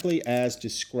exactly as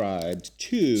described.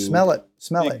 2. Smell it.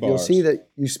 Bars. You'll see that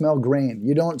you smell grain.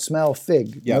 You don't smell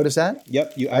fig. Yep. Notice that?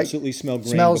 Yep. You absolutely smell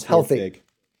grain. Smells healthy. Fig.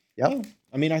 Yep. Oh,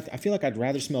 I mean, I feel like I'd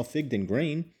rather smell fig than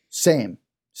grain. Same.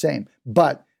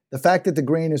 But the fact that the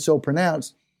grain is so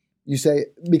pronounced, you say,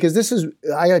 because this is,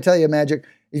 I got to tell you, Magic,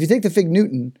 if you take the Fig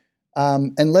Newton,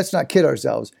 and let's not kid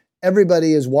ourselves,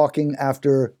 everybody is walking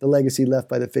after the legacy left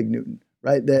by the Fig Newton,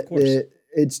 right?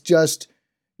 It's just,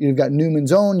 you've got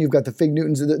Newman's Own, you've got the Fig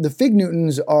Newtons. The Fig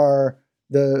Newtons are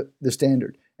the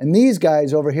standard. And these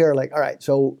guys over here are like, all right,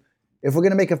 so if we're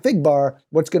going to make a fig bar,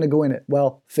 what's going to go in it?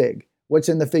 Well, fig. What's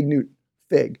in the Fig Newton?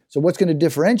 Fig. So what's going to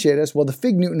differentiate us? Well, the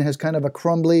Fig Newton has kind of a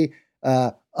crumbly,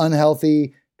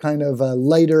 unhealthy, kind of a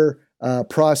lighter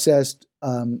processed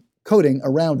coating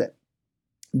around it.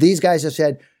 These guys have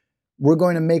said, we're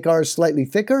going to make ours slightly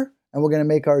thicker, and we're going to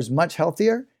make ours much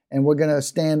healthier, and we're going to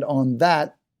stand on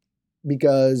that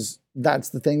because that's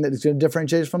the thing that is going to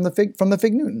differentiate us from the Fig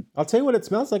Newton. I'll tell you what it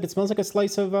smells like. It smells like a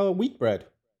slice of wheat bread.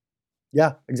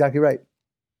 Yeah, exactly right.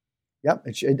 Yep,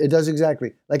 it does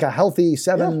exactly. Like a healthy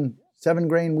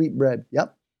 7-grain wheat bread.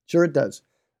 Yep, sure it does.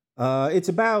 It's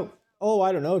about,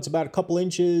 I don't know, it's about a couple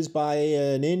inches by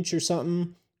an inch or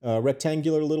something,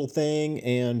 rectangular little thing,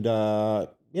 and,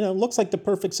 looks like the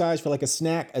perfect size for like a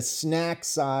snack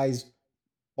size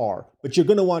bar. But you're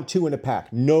going to want 2 in a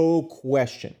pack, no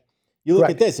question. You look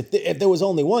Correct. at this, if there was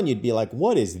only one, you'd be like,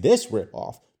 what is this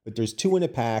ripoff? But there's 2 in a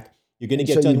pack. You're going to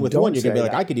get done with one. You're going to be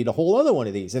like, I could eat a whole other one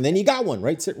of these. And then you got one,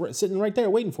 right? Sitting right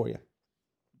there waiting for you.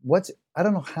 I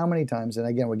don't know how many times, and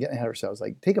again, we're getting ahead of ourselves,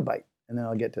 like take a bite, and then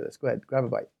I'll get to this. Go ahead, grab a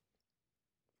bite.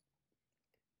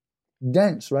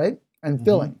 Dense, right? And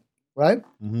filling, right?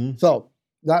 Mm-hmm. So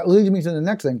that leads me to the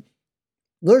next thing.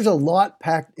 There's a lot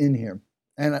packed in here,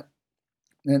 and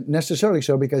necessarily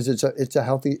so because it's a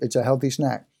healthy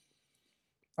snack.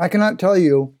 I cannot tell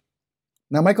you.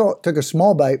 Now, Michael took a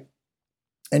small bite,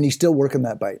 and he's still working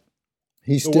that bite.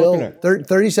 He's still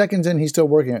 30 seconds in. He's still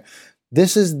working it.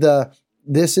 This is the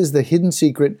hidden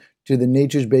secret to the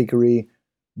Nature's Bakery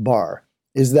bar,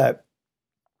 is that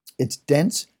it's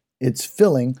dense, it's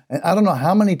filling, and I don't know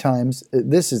how many times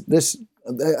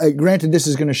granted, this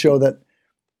is going to show that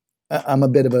I'm a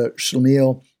bit of a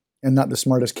schlemiel and not the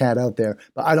smartest cat out there,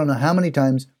 but I don't know how many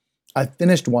times I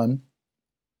finished one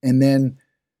and then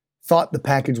thought the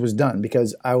package was done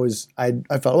because I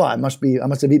felt, I must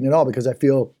have eaten it all because I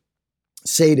feel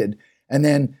sated. And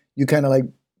then you kind of like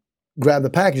grab the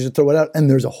package and throw it out, and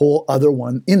there's a whole other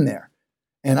one in there.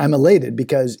 And I'm elated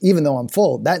because even though I'm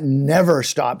full, that never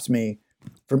stops me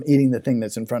from eating the thing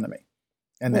that's in front of me.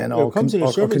 And then it comes in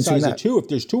a serving size of 2. If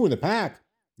there's 2 in the pack,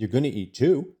 you're going to eat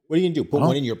 2. What are you going to do? Put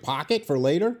one in your pocket for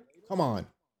later? Come on.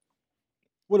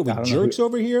 What are we, jerks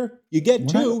over here? You get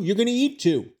 2, you're going to eat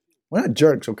 2. We're not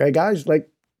jerks, okay, guys?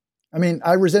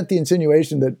 I resent the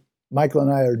insinuation that Michael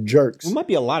and I are jerks. It might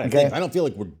be a lot of things. I don't feel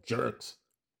like we're jerks,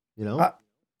 you know?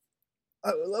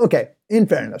 Okay, in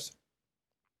fairness,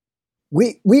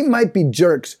 we might be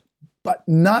jerks, but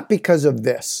not because of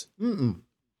this,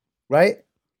 right?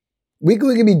 We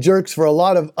could be jerks for a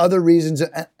lot of other reasons,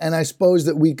 and I suppose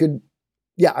that we could,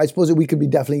 be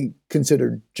definitely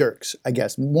considered jerks, I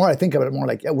guess. The more I think of it, more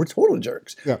like, we're total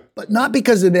jerks. Yeah. But not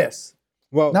because of this.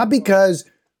 Well, not because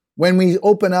when we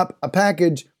open up a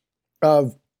package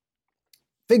of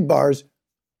fig bars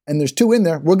and there's 2 in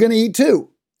there, we're going to eat 2.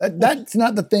 That's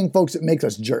not the thing, folks, that makes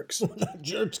us jerks. We're not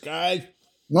jerks, guys.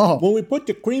 No. When we threw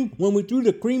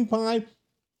the cream pie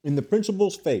in the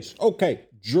principal's face, okay,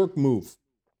 jerk move.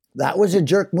 That was a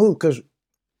jerk move because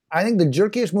I think the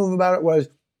jerkiest move about it was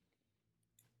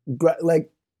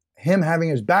like him having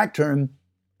his back turned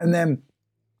and then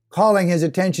calling his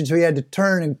attention, so he had to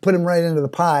turn and put him right into the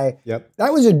pie. Yep.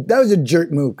 That was a jerk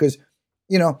move because,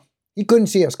 he couldn't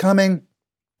see us coming.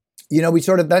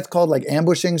 That's called like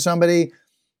ambushing somebody.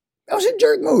 That was a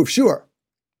jerk move, sure.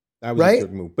 That was a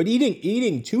jerk move. But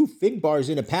eating 2 fig bars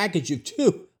in a package of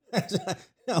 2,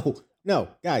 no,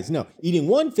 guys, no. Eating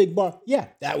 1 fig bar, yeah,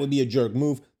 that would be a jerk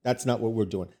move. That's not what we're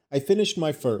doing. I finished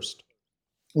my first.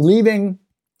 Leaving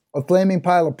a flaming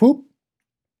pile of poop.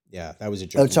 Yeah, that was a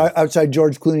jerk move. Outside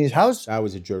George Clooney's house. That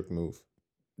was a jerk move.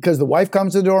 Because the wife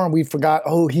comes to the door and we forgot,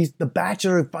 the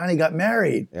bachelor finally got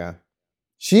married. Yeah.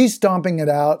 She's stomping it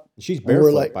out. She's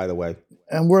barefoot, by the way.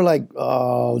 And we're like,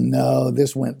 oh no,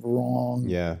 this went wrong.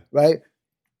 Yeah. Right?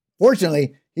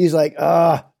 Fortunately, he's like,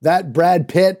 that Brad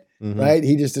Pitt, right?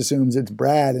 He just assumes it's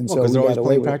Brad. And so because they're we always got away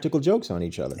playing with practical jokes on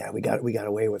each other. Yeah, we got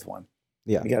away with one.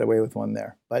 Yeah. We got away with one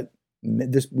there. But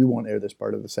we won't air this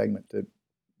part of the segment. The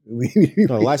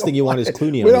last thing you want is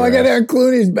Clooney. We don't want to get there on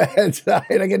Clooney's bad side.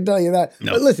 I can tell you that.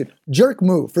 No. But listen, jerk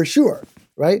move for sure,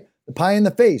 right? The pie in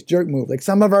the face, jerk move. Like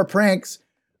some of our pranks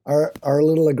are a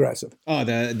little aggressive. Oh,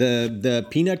 the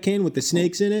peanut can with the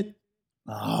snakes in it.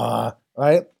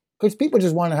 Right? Because people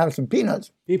just want to have some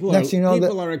peanuts. People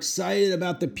are excited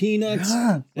about the peanuts.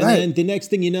 Yeah, and then the next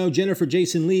thing you know, Jennifer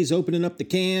Jason Leigh's opening up the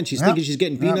can. She's thinking she's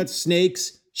getting peanuts,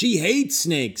 snakes. She hates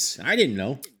snakes. I didn't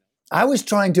know. I was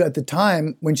trying to, at the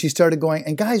time, when she started going,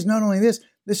 and guys, not only this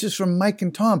is from Mike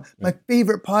and Tom, my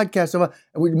favorite podcast. And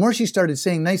the more she started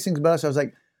saying nice things about us, I was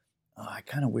like, I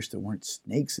kind of wish there weren't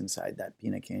snakes inside that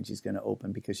peanut can she's going to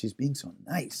open because she's being so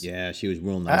nice. Yeah, she was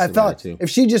real nice. I thought too. If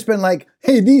she'd just been like,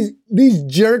 hey, these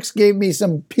jerks gave me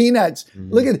some peanuts.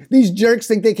 Look at these jerks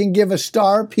think they can give a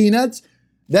star peanuts.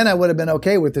 Then I would have been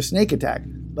okay with the snake attack.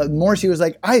 But more she was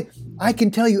like, I can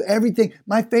tell you everything.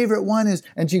 My favorite one is,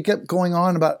 and she kept going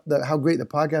on about how great the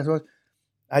podcast was.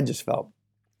 I just felt,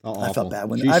 I felt bad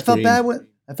when I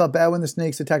felt bad when the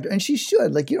snakes attacked her. And she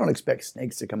should. Like, you don't expect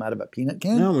snakes to come out of a peanut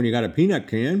can. No, when you got a peanut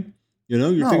can, you're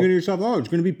thinking to yourself, it's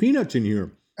going to be peanuts in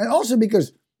here. And also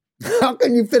because how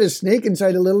can you fit a snake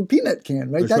inside a little peanut can,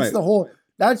 right? That's the whole,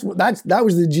 that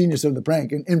was the genius of the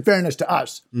prank, in fairness to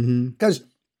us.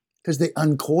 Because they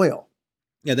uncoil.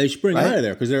 Yeah, they spring out of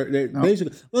there because they're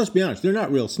basically, let's be honest, they're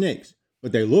not real snakes,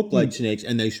 but they look like snakes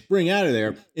and they spring out of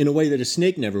there in a way that a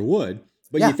snake never would.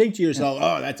 But you think to yourself,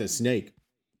 that's a snake.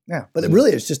 Yeah, but it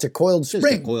really is just a coiled spring.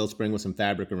 Just a coiled spring with some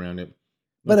fabric around it.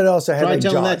 But it also had try like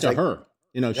telling jaws, that to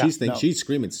her. She's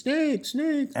screaming, snake,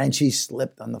 snake. And she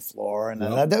slipped on the floor. And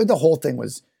the whole thing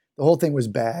was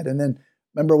bad. And then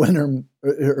remember when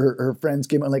her friends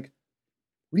came on, like,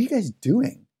 what are you guys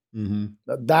doing?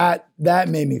 That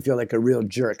made me feel like a real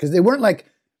jerk because they weren't like,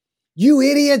 you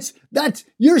idiots,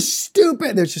 you're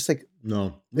stupid. They're just like,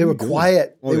 no, they were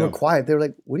quiet. They were quiet. They were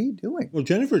like, what are you doing? Well,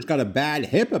 Jennifer's got a bad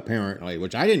hip apparently,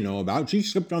 which I didn't know about. She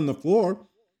slipped on the floor.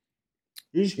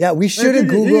 We should have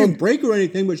Googled. She didn't break or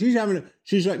anything, but she's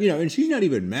like, and she's not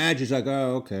even mad. She's like,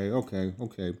 oh, okay.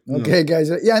 Okay, guys.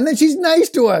 Yeah, and then she's nice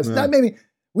to us. Yeah. That made me,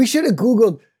 we should have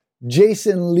Googled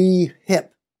Jason Leigh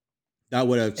hip. That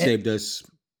would have saved us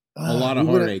a lot of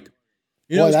heartache.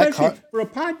 Especially for a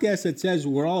podcast that says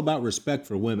we're all about respect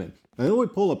for women. And then we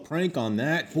pull a prank on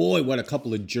that. Boy, what a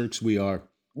couple of jerks we are.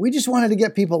 We just wanted to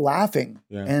get people laughing.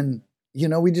 Yeah. And,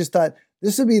 we just thought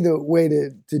this would be the way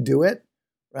to do it,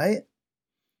 right?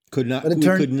 Could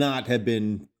not have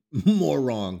been more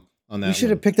wrong on that. We should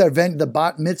have picked our event. The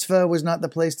bat mitzvah was not the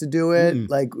place to do it. Mm-mm.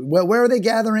 Like, where are they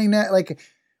gathering that? Like,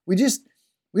 we just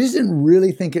didn't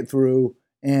really think it through.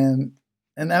 And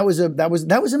that was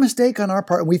a mistake on our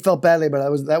part. And we felt badly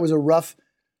about it. That was a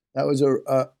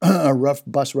rough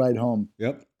bus ride home.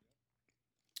 Yep.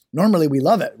 Normally we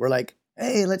love it. We're like,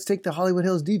 hey, let's take the Hollywood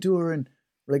Hills detour, and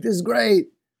we're like, this is great.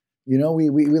 We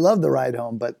love the ride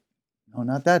home, but no,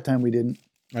 not that time. We didn't.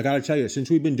 I got to tell you, since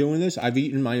we've been doing this, I've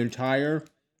eaten my entire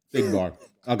Big Bar.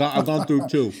 I've gone through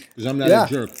 2 because I'm not a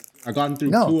jerk. I've gone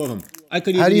through 2 of them. I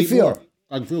could even eat more.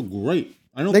 I feel great.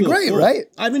 I don't. They're great, full. Right?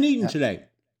 I haven't eaten today.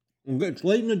 It's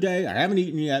late in the day. I haven't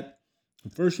eaten yet. The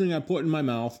first thing I put in my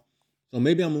mouth. So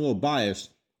maybe I'm a little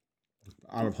biased.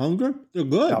 Out of hunger, they're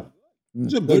good. Yeah.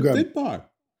 It's a good Fig Bar.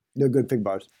 They're good Fig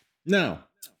Bars. Now,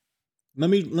 let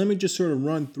me just sort of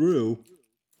run through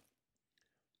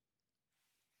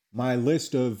my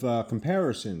list of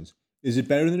comparisons. Is it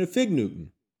better than a Fig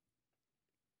Newton?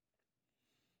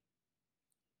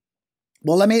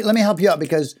 Well, let me help you out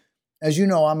because, as you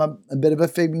know, I'm a bit of a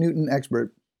Fig Newton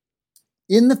expert.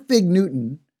 In the Fig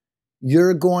Newton,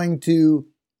 you're going to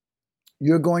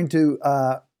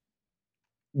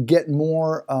get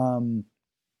more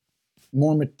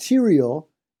material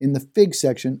in the fig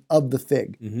section of the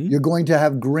fig. Mm-hmm. You're going to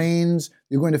have grains.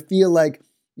 You're going to feel like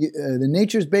the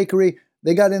Nature's Bakery,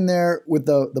 they got in there with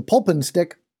the pulping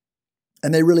stick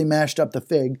and they really mashed up the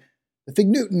fig. The Fig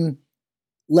Newton,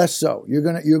 less so. You're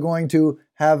going to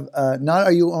have, not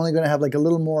are you only going to have like a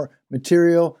little more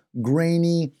material,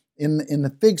 grainy in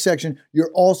the fig section,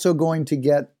 you're also going to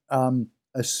get a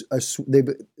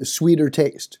sweeter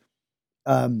taste.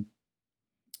 Do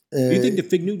you think the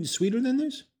Fig Newton's sweeter than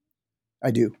this?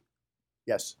 I do.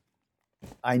 Yes.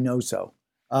 I know so.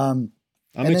 I'm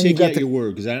going to take you at your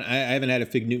word because I haven't had a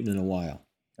Fig Newton in a while.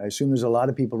 I assume there's a lot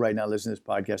of people right now listening to this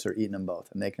podcast are eating them both,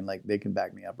 and they can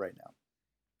back me up right now.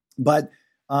 But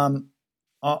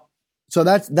so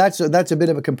that's a bit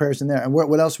of a comparison there. And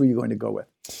what else were you going to go with?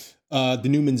 The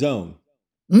Newman's Own.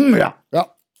 Yeah.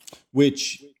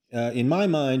 Which, in my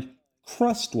mind,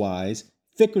 crust-wise,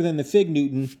 thicker than the Fig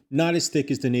Newton, not as thick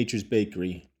as the Nature's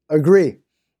Bakery. Agree.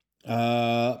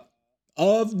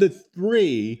 Of the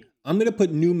three, I'm going to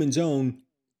put Newman's Own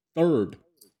third.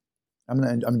 I'm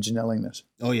Janelling this.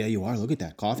 Oh yeah, you are. Look at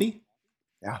that coffee.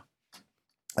 Yeah,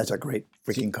 that's a great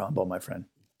freaking combo, my friend.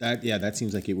 That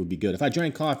seems like it would be good. If I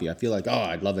drank coffee, I feel like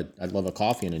I'd love a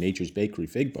coffee and a Nature's Bakery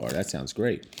fig bar. That sounds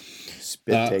great.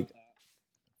 Spit take.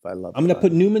 I'm going to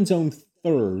put Newman's Own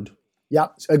third. Yeah,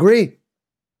 agree.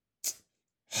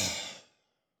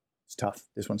 It's tough.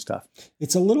 This one's tough.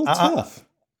 It's a little tough.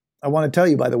 I want to tell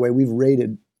you, by the way, we've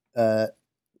rated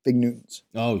Fig Newtons.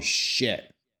 Oh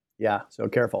shit. Yeah, so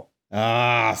careful.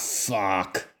 Ah,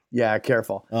 fuck. Yeah,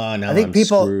 careful. Oh no, I think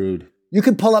people. Screwed. You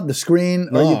could pull up the screen,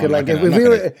 or you could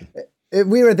if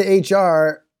we were at the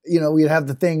HR, we'd have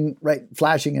the thing right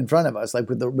flashing in front of us, like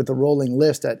with the rolling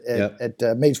list at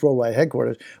Mates Worldwide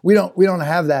headquarters. We don't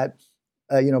have that,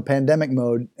 pandemic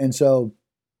mode, and so,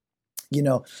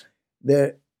 the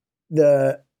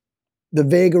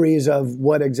vagaries of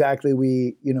what exactly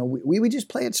we just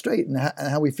play it straight and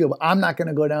how we feel. But I'm not going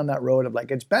to go down that road of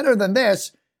like it's better than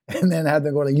this. And then have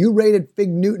them go like, you rated Fig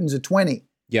Newtons a 20.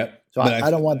 Yep. So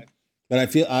I don't want. But I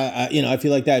feel I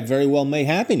feel like that very well may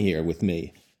happen here with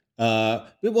me. Well,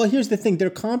 here's the thing: they're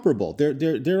comparable.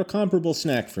 They're a comparable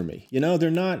snack for me.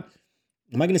 They're not.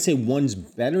 Am I going to say one's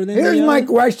better than? Here's my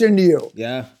question to you.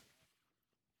 Yeah.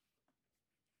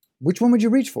 Which one would you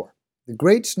reach for? The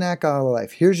great snack out of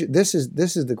life. This is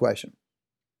the question.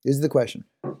 This is the question,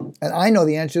 and I know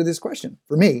the answer to this question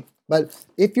for me. But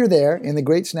if you're there in the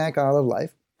great snack aisle of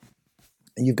life,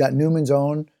 and you've got Newman's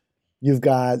Own, you've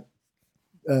got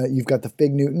the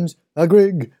Fig Newtons, a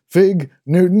Grig Fig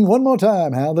Newton. One more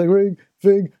time, how the Grig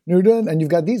Fig Newton, and you've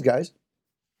got these guys.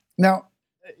 Now,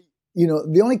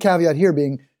 the only caveat here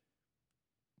being,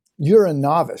 you're a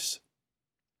novice.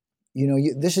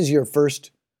 This is your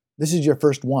first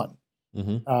one.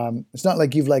 Mm-hmm. It's not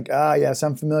like you've yes,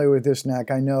 I'm familiar with this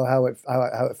snack. I know how it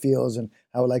feels and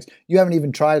how it likes. You haven't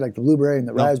even tried like the blueberry and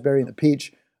the raspberry and the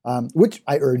peach, which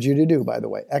I urge you to do, by the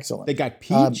way. Excellent. They got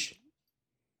peach.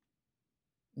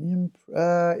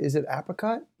 Is it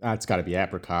apricot? It's got to be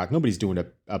apricot. Nobody's doing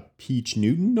a peach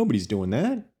Newton. Nobody's doing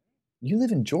that. You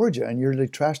live in Georgia and you're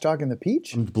like trash talking the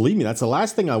peach? Believe me, that's the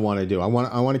last thing I want to do. I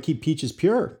want to keep peaches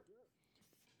pure.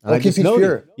 Keep peach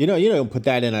pure. You don't put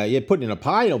that you put it in a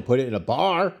pie. You don't put it in a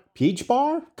bar. Peach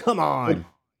bar? Come on.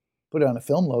 Put it on a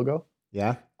film logo.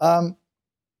 Yeah. All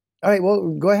right. Well,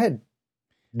 go ahead.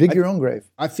 Dig your own grave.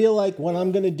 I feel like what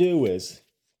I'm going to do is.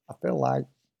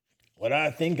 What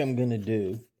I think I'm going to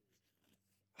do.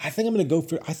 I think I'm going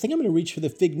to reach for the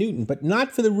Fig Newton, but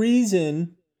not for the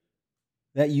reason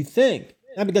that you think.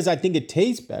 Not because I think it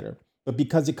tastes better, but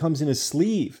because it comes in a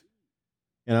sleeve.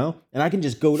 And I can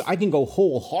go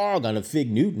whole hog on a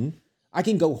Fig Newton. I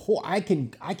can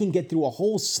get through a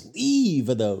whole sleeve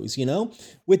of those, am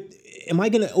I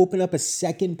going to open up a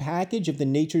second package of the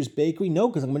Nature's Bakery? No,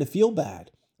 because I'm going to feel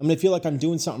bad. I'm going to feel like I'm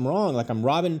doing something wrong, like I'm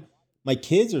robbing my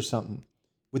kids or something.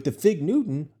 With the Fig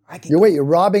Newton, you're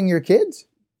robbing your kids?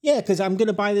 Yeah, because I'm going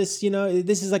to buy this,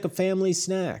 this is like a family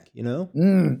snack,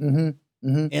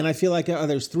 Mm-hmm. And I feel like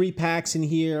there's 3 packs in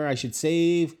here. I should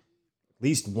save at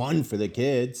least one for the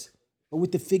kids. But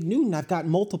with the Fig Newton, I've got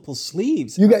multiple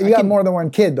sleeves. You got more than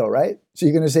one kid though, right? So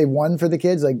you're going to save one for the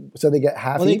kids, so they get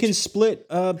half each? Well, they can split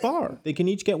a bar. They can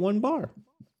each get one bar.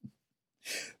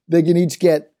 They can each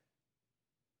get,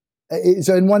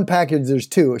 so in one package there's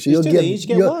 2. So they each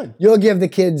get one. You'll give the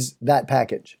kids that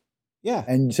package. Yeah.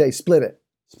 And you say, split it.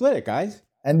 Split it, guys.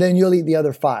 And then you'll eat the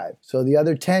other 5. So the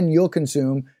other 10 you'll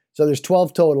consume. So there's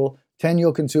 12 total. 10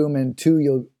 you'll consume, and 2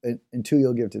 you'll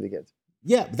give to the kids.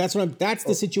 Yeah, but that's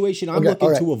the situation I'm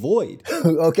looking to avoid.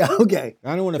 Okay.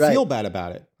 I don't want to feel bad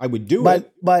about it. I would do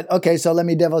it. But okay, so let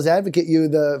me devil's advocate you.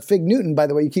 The Fig Newton, by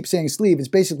the way, you keep saying sleeve. It's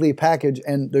basically a package,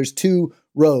 and there's 2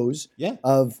 rows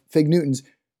of Fig Newtons.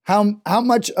 How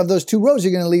much of those 2 rows are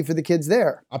you going to leave for the kids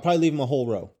there? I'll probably leave them a whole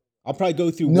row. I'll probably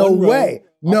go through one row.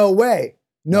 No way.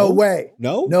 No way.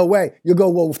 You'll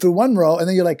go through one row, and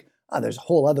then you're like, there's a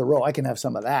whole other row. I can have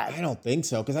some of that. I don't think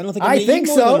so, because I don't think I'm going to eat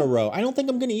more than a row. I don't think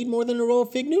I'm going to eat more than a row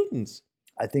of Fig Newtons.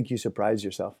 I think you surprised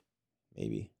yourself.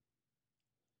 Maybe.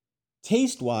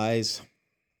 Taste-wise,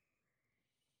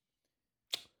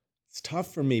 It's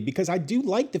tough for me because I do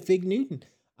like the Fig Newton.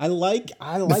 I like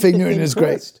the Fig Newton is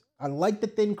crust. Great. I like the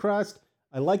thin crust.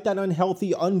 I like that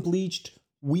unhealthy, unbleached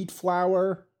wheat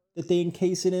flour that they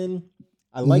encase it in.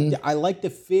 I like the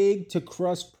fig to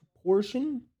crust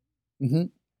proportion. Mm-hmm.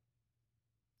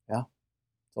 Yeah,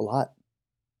 it's a lot.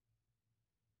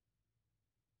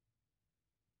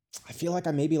 I feel like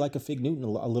I maybe like a Fig Newton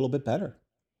a little bit better.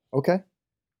 Okay.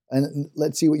 And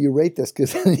let's see what you rate this,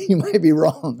 because you might be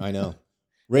wrong. I know.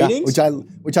 Ratings? Yeah,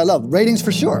 which I love. Ratings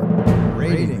for sure.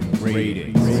 Ratings.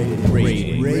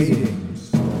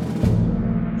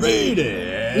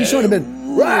 You sort of been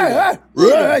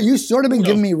you sort of been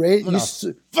giving me ratings.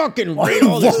 Fucking rate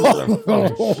all this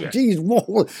Jeez,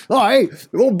 hey,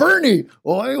 Bernie,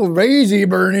 easy,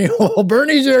 Bernie.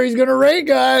 Bernie's here. He's gonna rate,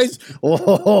 guys.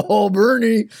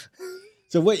 Bernie.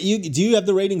 So what? Do you have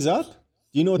the ratings up?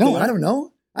 Do you know what? No, I don't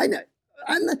know. I'm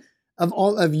of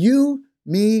all of you,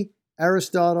 me,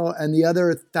 Aristotle, and the other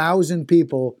 1,000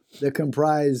 people that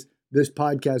comprise this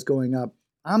podcast going up,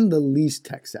 I'm the least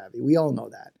tech savvy. We all know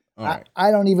that. Right.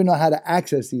 I don't even know how to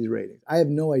access these ratings. I have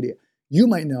no idea. You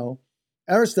might know.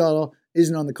 Aristotle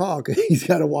isn't on the call because he's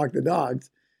got to walk the dogs.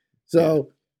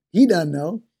 So he doesn't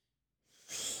know.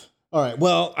 All right.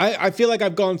 Well, I feel like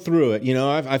I've gone through it. You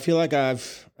know, I feel like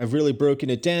I've really broken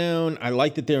it down. I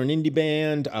like that they're an indie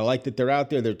band. I like that they're out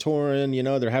there. They're touring. You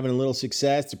know, they're having a little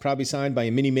success. They're probably signed by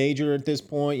a mini major at this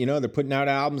point. You know, they're putting out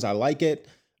albums. I like it.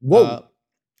 Whoa.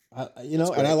 You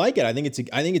know, and I like it. I think it's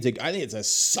a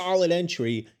solid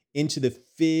entry into the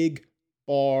Fig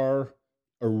Bar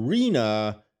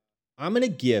arena. I'm going to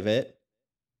give it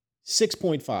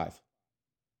 6.5.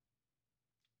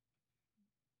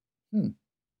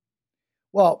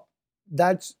 Well,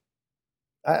 that's.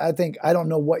 I think I don't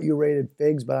know what you rated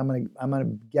figs, but I'm gonna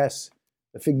guess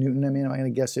the Fig Newton. I mean, I'm gonna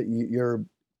guess that you've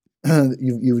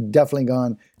definitely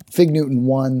gone Fig Newton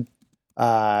 1,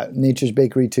 Nature's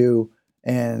Bakery 2,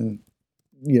 and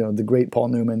the great Paul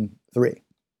Newman 3.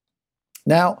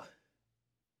 Now,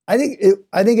 I think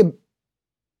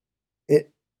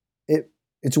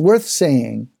it's worth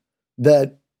saying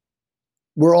that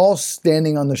we're all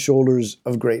standing on the shoulders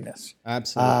of greatness.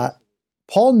 Absolutely.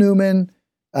 Paul Newman,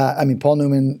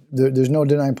 there's no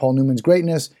denying Paul Newman's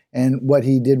greatness, and what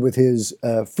he did with his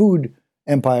food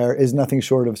empire is nothing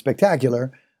short of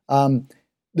spectacular.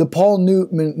 The Paul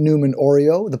Newman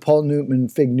Oreo, the Paul Newman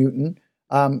Fig Newton,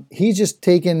 he's just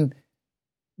taken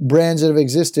brands that have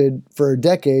existed for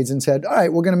decades and said, all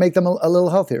right, we're going to make them a little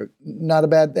healthier. Not a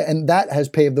bad thing. And that has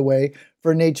paved the way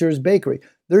for Nature's Bakery.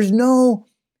 There's no...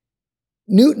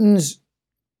 Newton's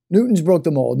broke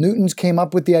the mold. Newton's came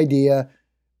up with the idea.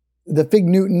 The Fig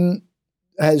Newton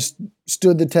has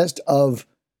stood the test of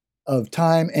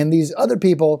time, and these other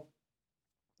people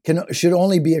should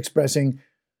only be expressing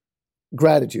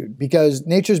gratitude, because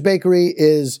Nature's Bakery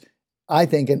is, I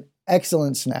think, an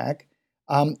excellent snack.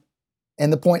 And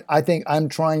the point I think I'm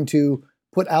trying to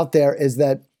put out there is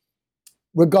that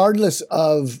regardless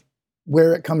of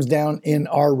where it comes down in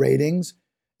our ratings,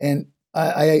 and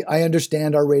I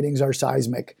understand our ratings are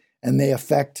seismic and they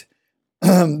affect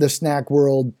the snack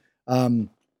world.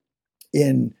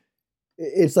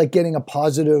 It's like getting a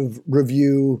positive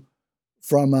review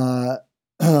from a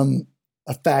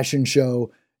fashion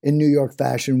show in New York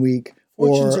Fashion Week,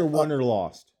 fortunes are won or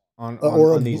lost on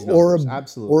these numbers.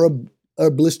 Absolutely, or a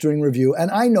blistering review.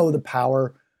 And I know the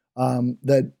power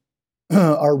that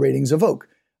our ratings evoke.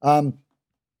 And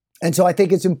so I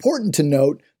think it's important to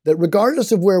note that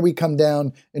regardless of where we come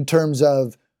down in terms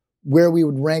of where we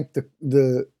would rank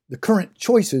the current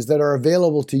choices that are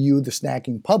available to you, the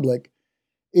snacking public,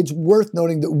 it's worth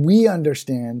noting that we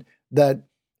understand that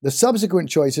the subsequent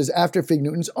choices after Fig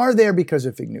Newtons are there because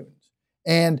of Fig Newtons.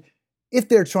 And if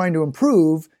they're trying to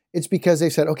improve, it's because they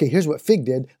said, okay, here's what Fig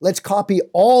did. Let's copy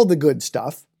all the good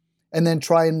stuff and then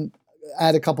try and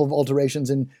add a couple of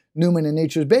alterations in Newman and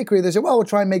Nature's Bakery. They said, well, we'll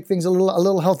try and make things a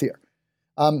little healthier.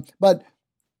 But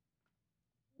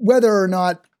whether or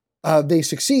not they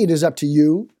succeed is up to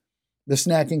you, the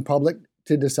snacking public,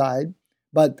 to decide.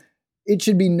 But it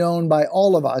should be known by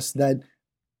all of us that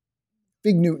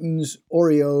Fig Newtons,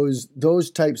 Oreos, those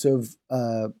types of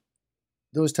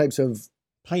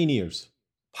pioneers,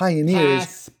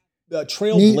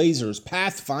 trailblazers,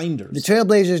 pathfinders. The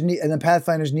trailblazers and the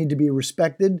pathfinders need to be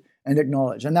respected and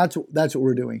acknowledged, and that's what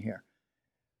we're doing here.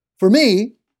 For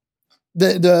me,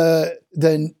 the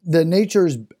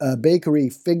Nature's Bakery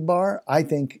Fig Bar, I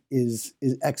think, is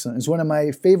excellent. It's one of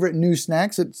my favorite new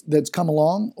snacks that's come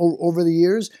along over the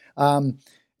years.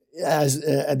 As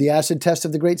the acid test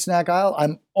of the Great Snack Aisle,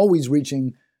 I'm always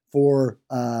reaching for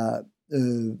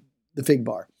the Fig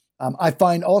Bar. I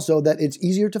find also that it's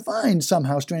easier to find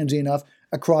somehow, strangely enough,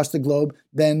 across the globe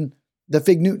than the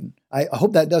Fig Newton. I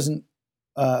hope that doesn't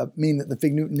mean that the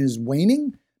Fig Newton is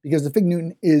waning, because the Fig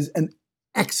Newton is an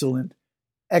excellent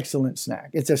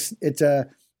snack.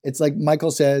 It's like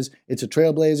Michael says, it's a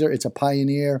trailblazer, it's a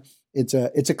pioneer, it's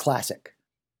a classic.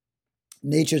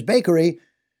 Nature's Bakery,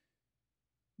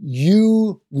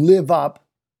 you live up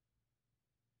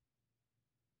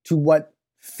to what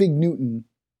Fig Newton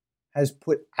has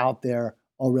put out there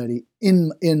already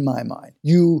in my mind.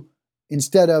 You,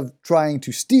 instead of trying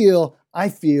to steal, I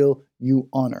feel you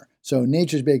honor. So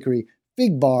Nature's Bakery,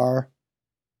 Fig Bar,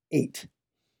 8.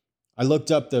 I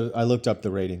looked up the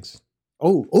ratings.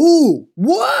 Oh,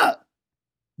 what?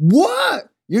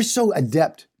 You're so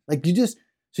adept. Like you just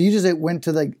went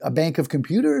to like a bank of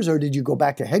computers, or did you go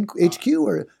back to HQ,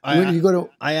 or did you go to?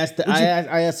 I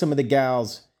asked some of the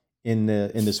gals in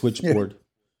the switchboard.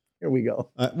 Here we go.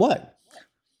 What?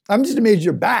 I'm just amazed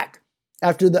you're back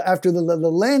after the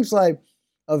landslide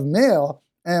of mail,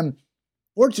 and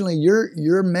fortunately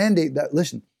your mandate that,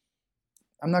 listen,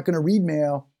 I'm not going to read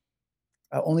mail.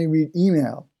 I'll only read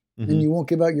email, and you won't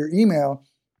give out your email.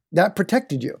 That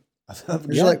protected you.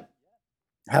 You're like,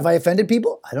 have I offended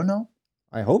people? I don't know.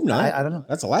 I hope not. I don't know.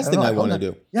 That's the last thing I want to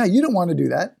do. Yeah, you don't want to do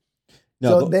that.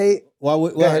 No, so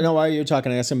while you're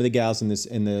talking, I asked some of the gals in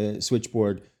the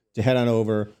switchboard to head on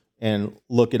over and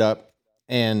look it up.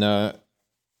 And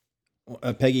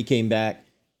Peggy came back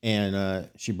and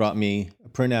she brought me a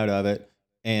printout of it.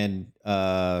 And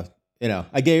as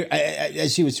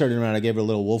she was turning around, I gave her a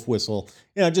little wolf whistle,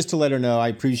 just to let her know I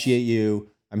appreciate you.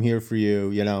 I'm here for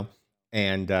you,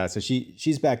 And so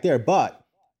she's back there. But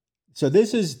so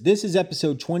this is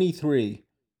episode 23,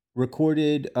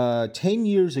 recorded 10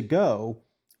 years ago.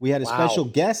 We had a special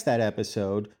guest that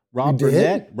episode, Rob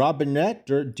Burnett,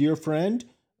 dear friend.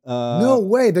 No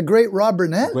way, the great Rob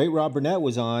Burnett? The great Rob Burnett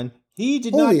was on. He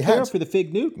did not care for the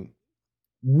Fig Newton.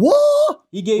 What?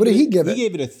 What did he give it? He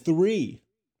gave it a 3.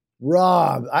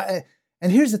 Rob,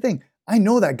 and here's the thing. I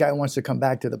know that guy wants to come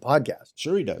back to the podcast.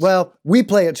 Sure he does. Well, we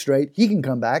play it straight. He can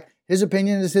come back. His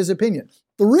opinion is his opinion.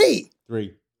 3.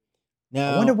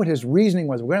 Now, I wonder what his reasoning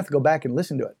was. We're going to have to go back and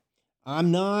listen to it.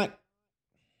 I'm not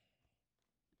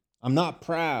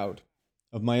proud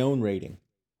of my own rating.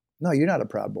 No, you're not a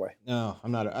proud boy. No,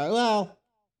 I'm not.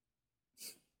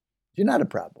 You're not a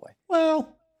proud boy.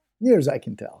 Well, near as I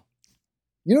can tell.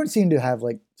 You don't seem to have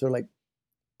sort of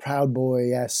proud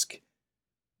boy-esque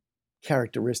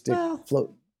characteristic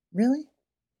float. Really?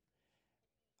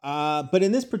 But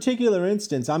in this particular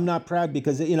instance, I'm not proud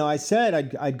because, I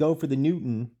said I'd go for the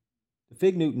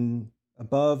Fig Newton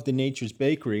above the Nature's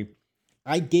Bakery.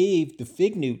 I gave the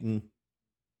Fig Newton,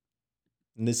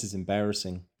 and this is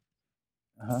embarrassing,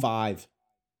 5.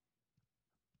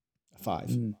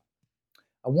 5.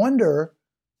 I wonder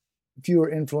if you were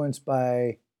influenced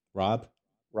by Rob.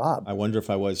 I wonder if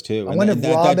I was too. I wonder if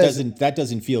Rob that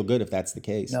doesn't feel good if that's the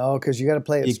case. No, because you got to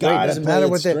play it straight. Doesn't matter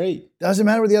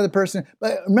what the other person.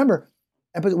 But remember,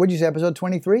 what did you say? Episode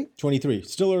 23. 23.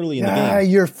 Still early in the game.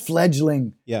 You're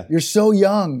fledgling. Yeah. You're so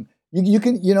young. You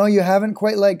can you haven't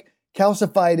quite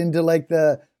calcified into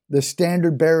the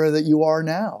standard bearer that you are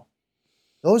now.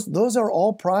 Those are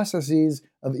all processes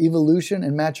of evolution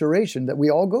and maturation that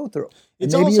we all go through.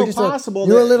 It's also possible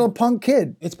you're a little punk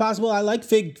kid. It's possible I like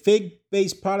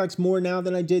fig-based products more now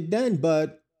than I did then,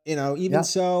 but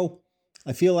so,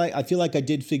 I feel like I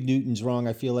did Fig Newtons wrong.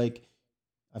 I feel like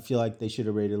they should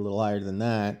have rated a little higher than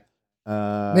that.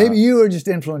 Maybe you were just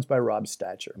influenced by Rob's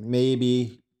stature.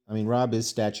 Maybe. I mean, Rob is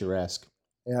statuesque.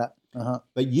 Yeah.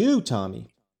 But you,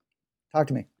 Tommy, talk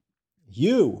to me.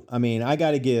 I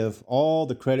got to give all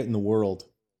the credit in the world.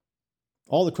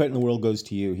 All the credit in the world goes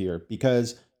to you here,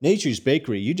 because Nature's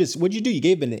Bakery, what'd you do? You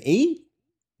gave it an 8?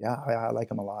 Yeah, I like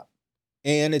them a lot.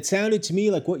 And it sounded to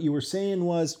me like what you were saying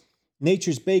was,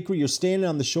 Nature's Bakery, you're standing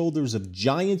on the shoulders of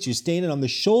giants. You're standing on the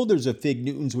shoulders of Fig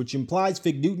Newtons, which implies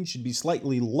Fig Newton should be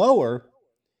slightly lower.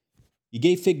 You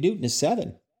gave Fig Newton a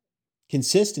 7.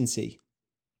 Consistency.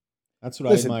 That's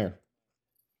what I admire.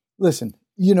 Listen,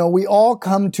 we all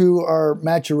come to our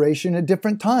maturation at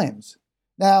different times.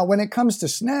 Now, when it comes to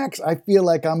snacks, I feel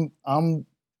like I'm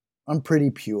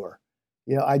pretty pure.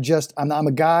 I'm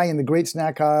a guy in the great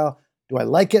snack aisle. Do I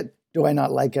like it? Do I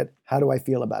not like it? How do I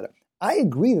feel about it? I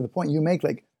agree to the point you make.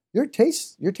 Your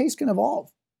taste can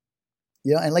evolve.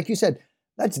 And like you said,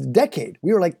 that's a decade.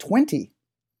 We were 20,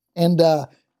 and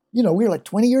we were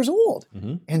 20 years old,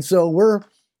 and so we're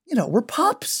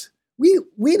pups.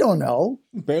 We don't know.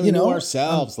 We barely know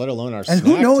ourselves, let alone our. And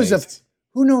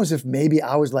who knows if maybe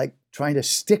I was trying to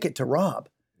stick it to Rob.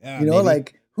 Yeah,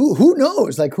 maybe. who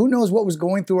knows? Like, who knows what was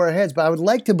going through our heads? But I would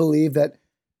like to believe that,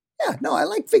 yeah, no, I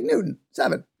like Fig Newton,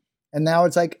 7. And now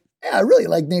it's like, yeah, I really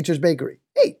like Nature's Bakery,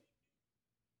 8.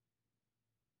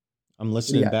 I'm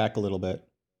listening back a little bit.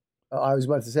 I was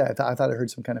about to say, I thought I heard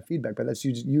some kind of feedback, but that's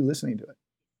you listening to it.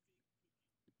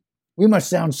 We must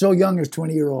sound so young as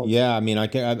 20-year-olds. Yeah, I mean, I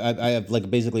have like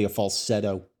basically a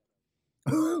falsetto.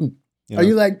 Are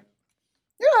you like,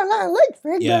 yeah, I like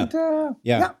Fig. Yeah.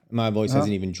 Yeah, my voice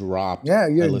hasn't even dropped. Yeah, I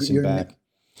listen back.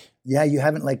 Yeah, you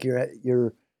haven't, like,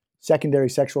 your secondary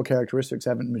sexual characteristics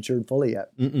haven't matured fully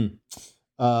yet.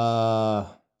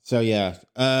 So yeah,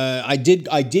 I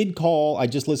did call. I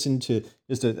just listened to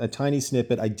just a tiny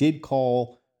snippet. I did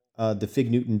call the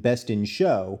Fig Newton Best in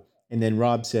Show, and then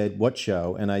Rob said, "What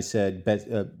show?" And I said,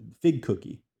 "Fig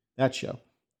Cookie." That show.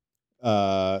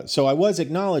 So I was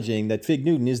acknowledging that Fig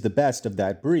Newton is the best of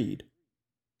that breed.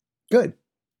 Good,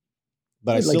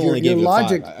 but I still only gave it a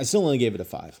 5. I still only gave it a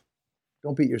 5.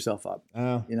 Don't beat yourself up.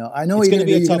 I know it's going to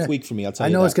be a tough week for me. I'll tell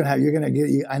you. I know it's going to happen. You're going to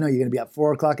get. I know you're going to be at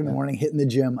 4 o'clock in the morning hitting the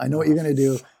gym. I know what you're going to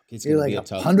do. You're like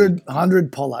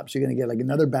 100 pull-ups. You're going to get like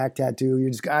another back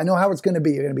tattoo. I know how it's going to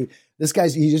be. You're going to be this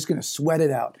guy's. He's just going to sweat it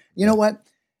out. You know what?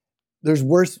 There's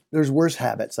worse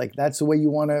habits. Like, that's the way you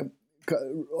want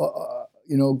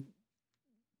to,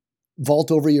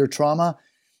 vault over your trauma.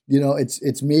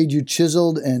 It's made you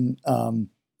chiseled and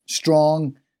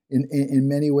strong in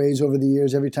many ways over the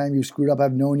years. Every time you screwed up,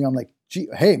 I've known you. I'm like, gee,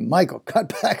 hey, Michael,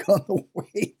 cut back on the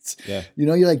weights. Yeah.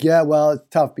 You're like, yeah, well, it's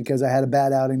tough because I had a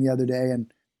bad outing the other day,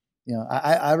 and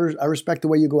I respect the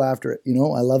way you go after it.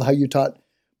 I love how you taught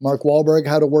Mark Wahlberg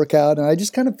how to work out, and I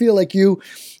just kind of feel like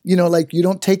like you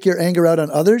don't take your anger out on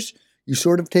others. You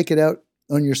sort of take it out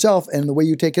on yourself, and the way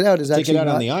you take it out is actually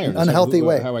on the iron. An unhealthy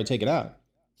way. How do I take it out?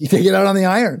 You take it out on the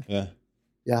iron. Yeah.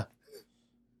 Yeah.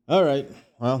 All right.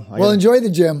 Well, enjoy the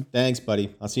gym. Thanks,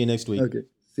 buddy. I'll see you next week. Okay.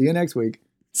 See you next week.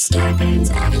 Star Bands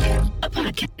Audio, a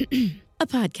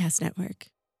podcast network.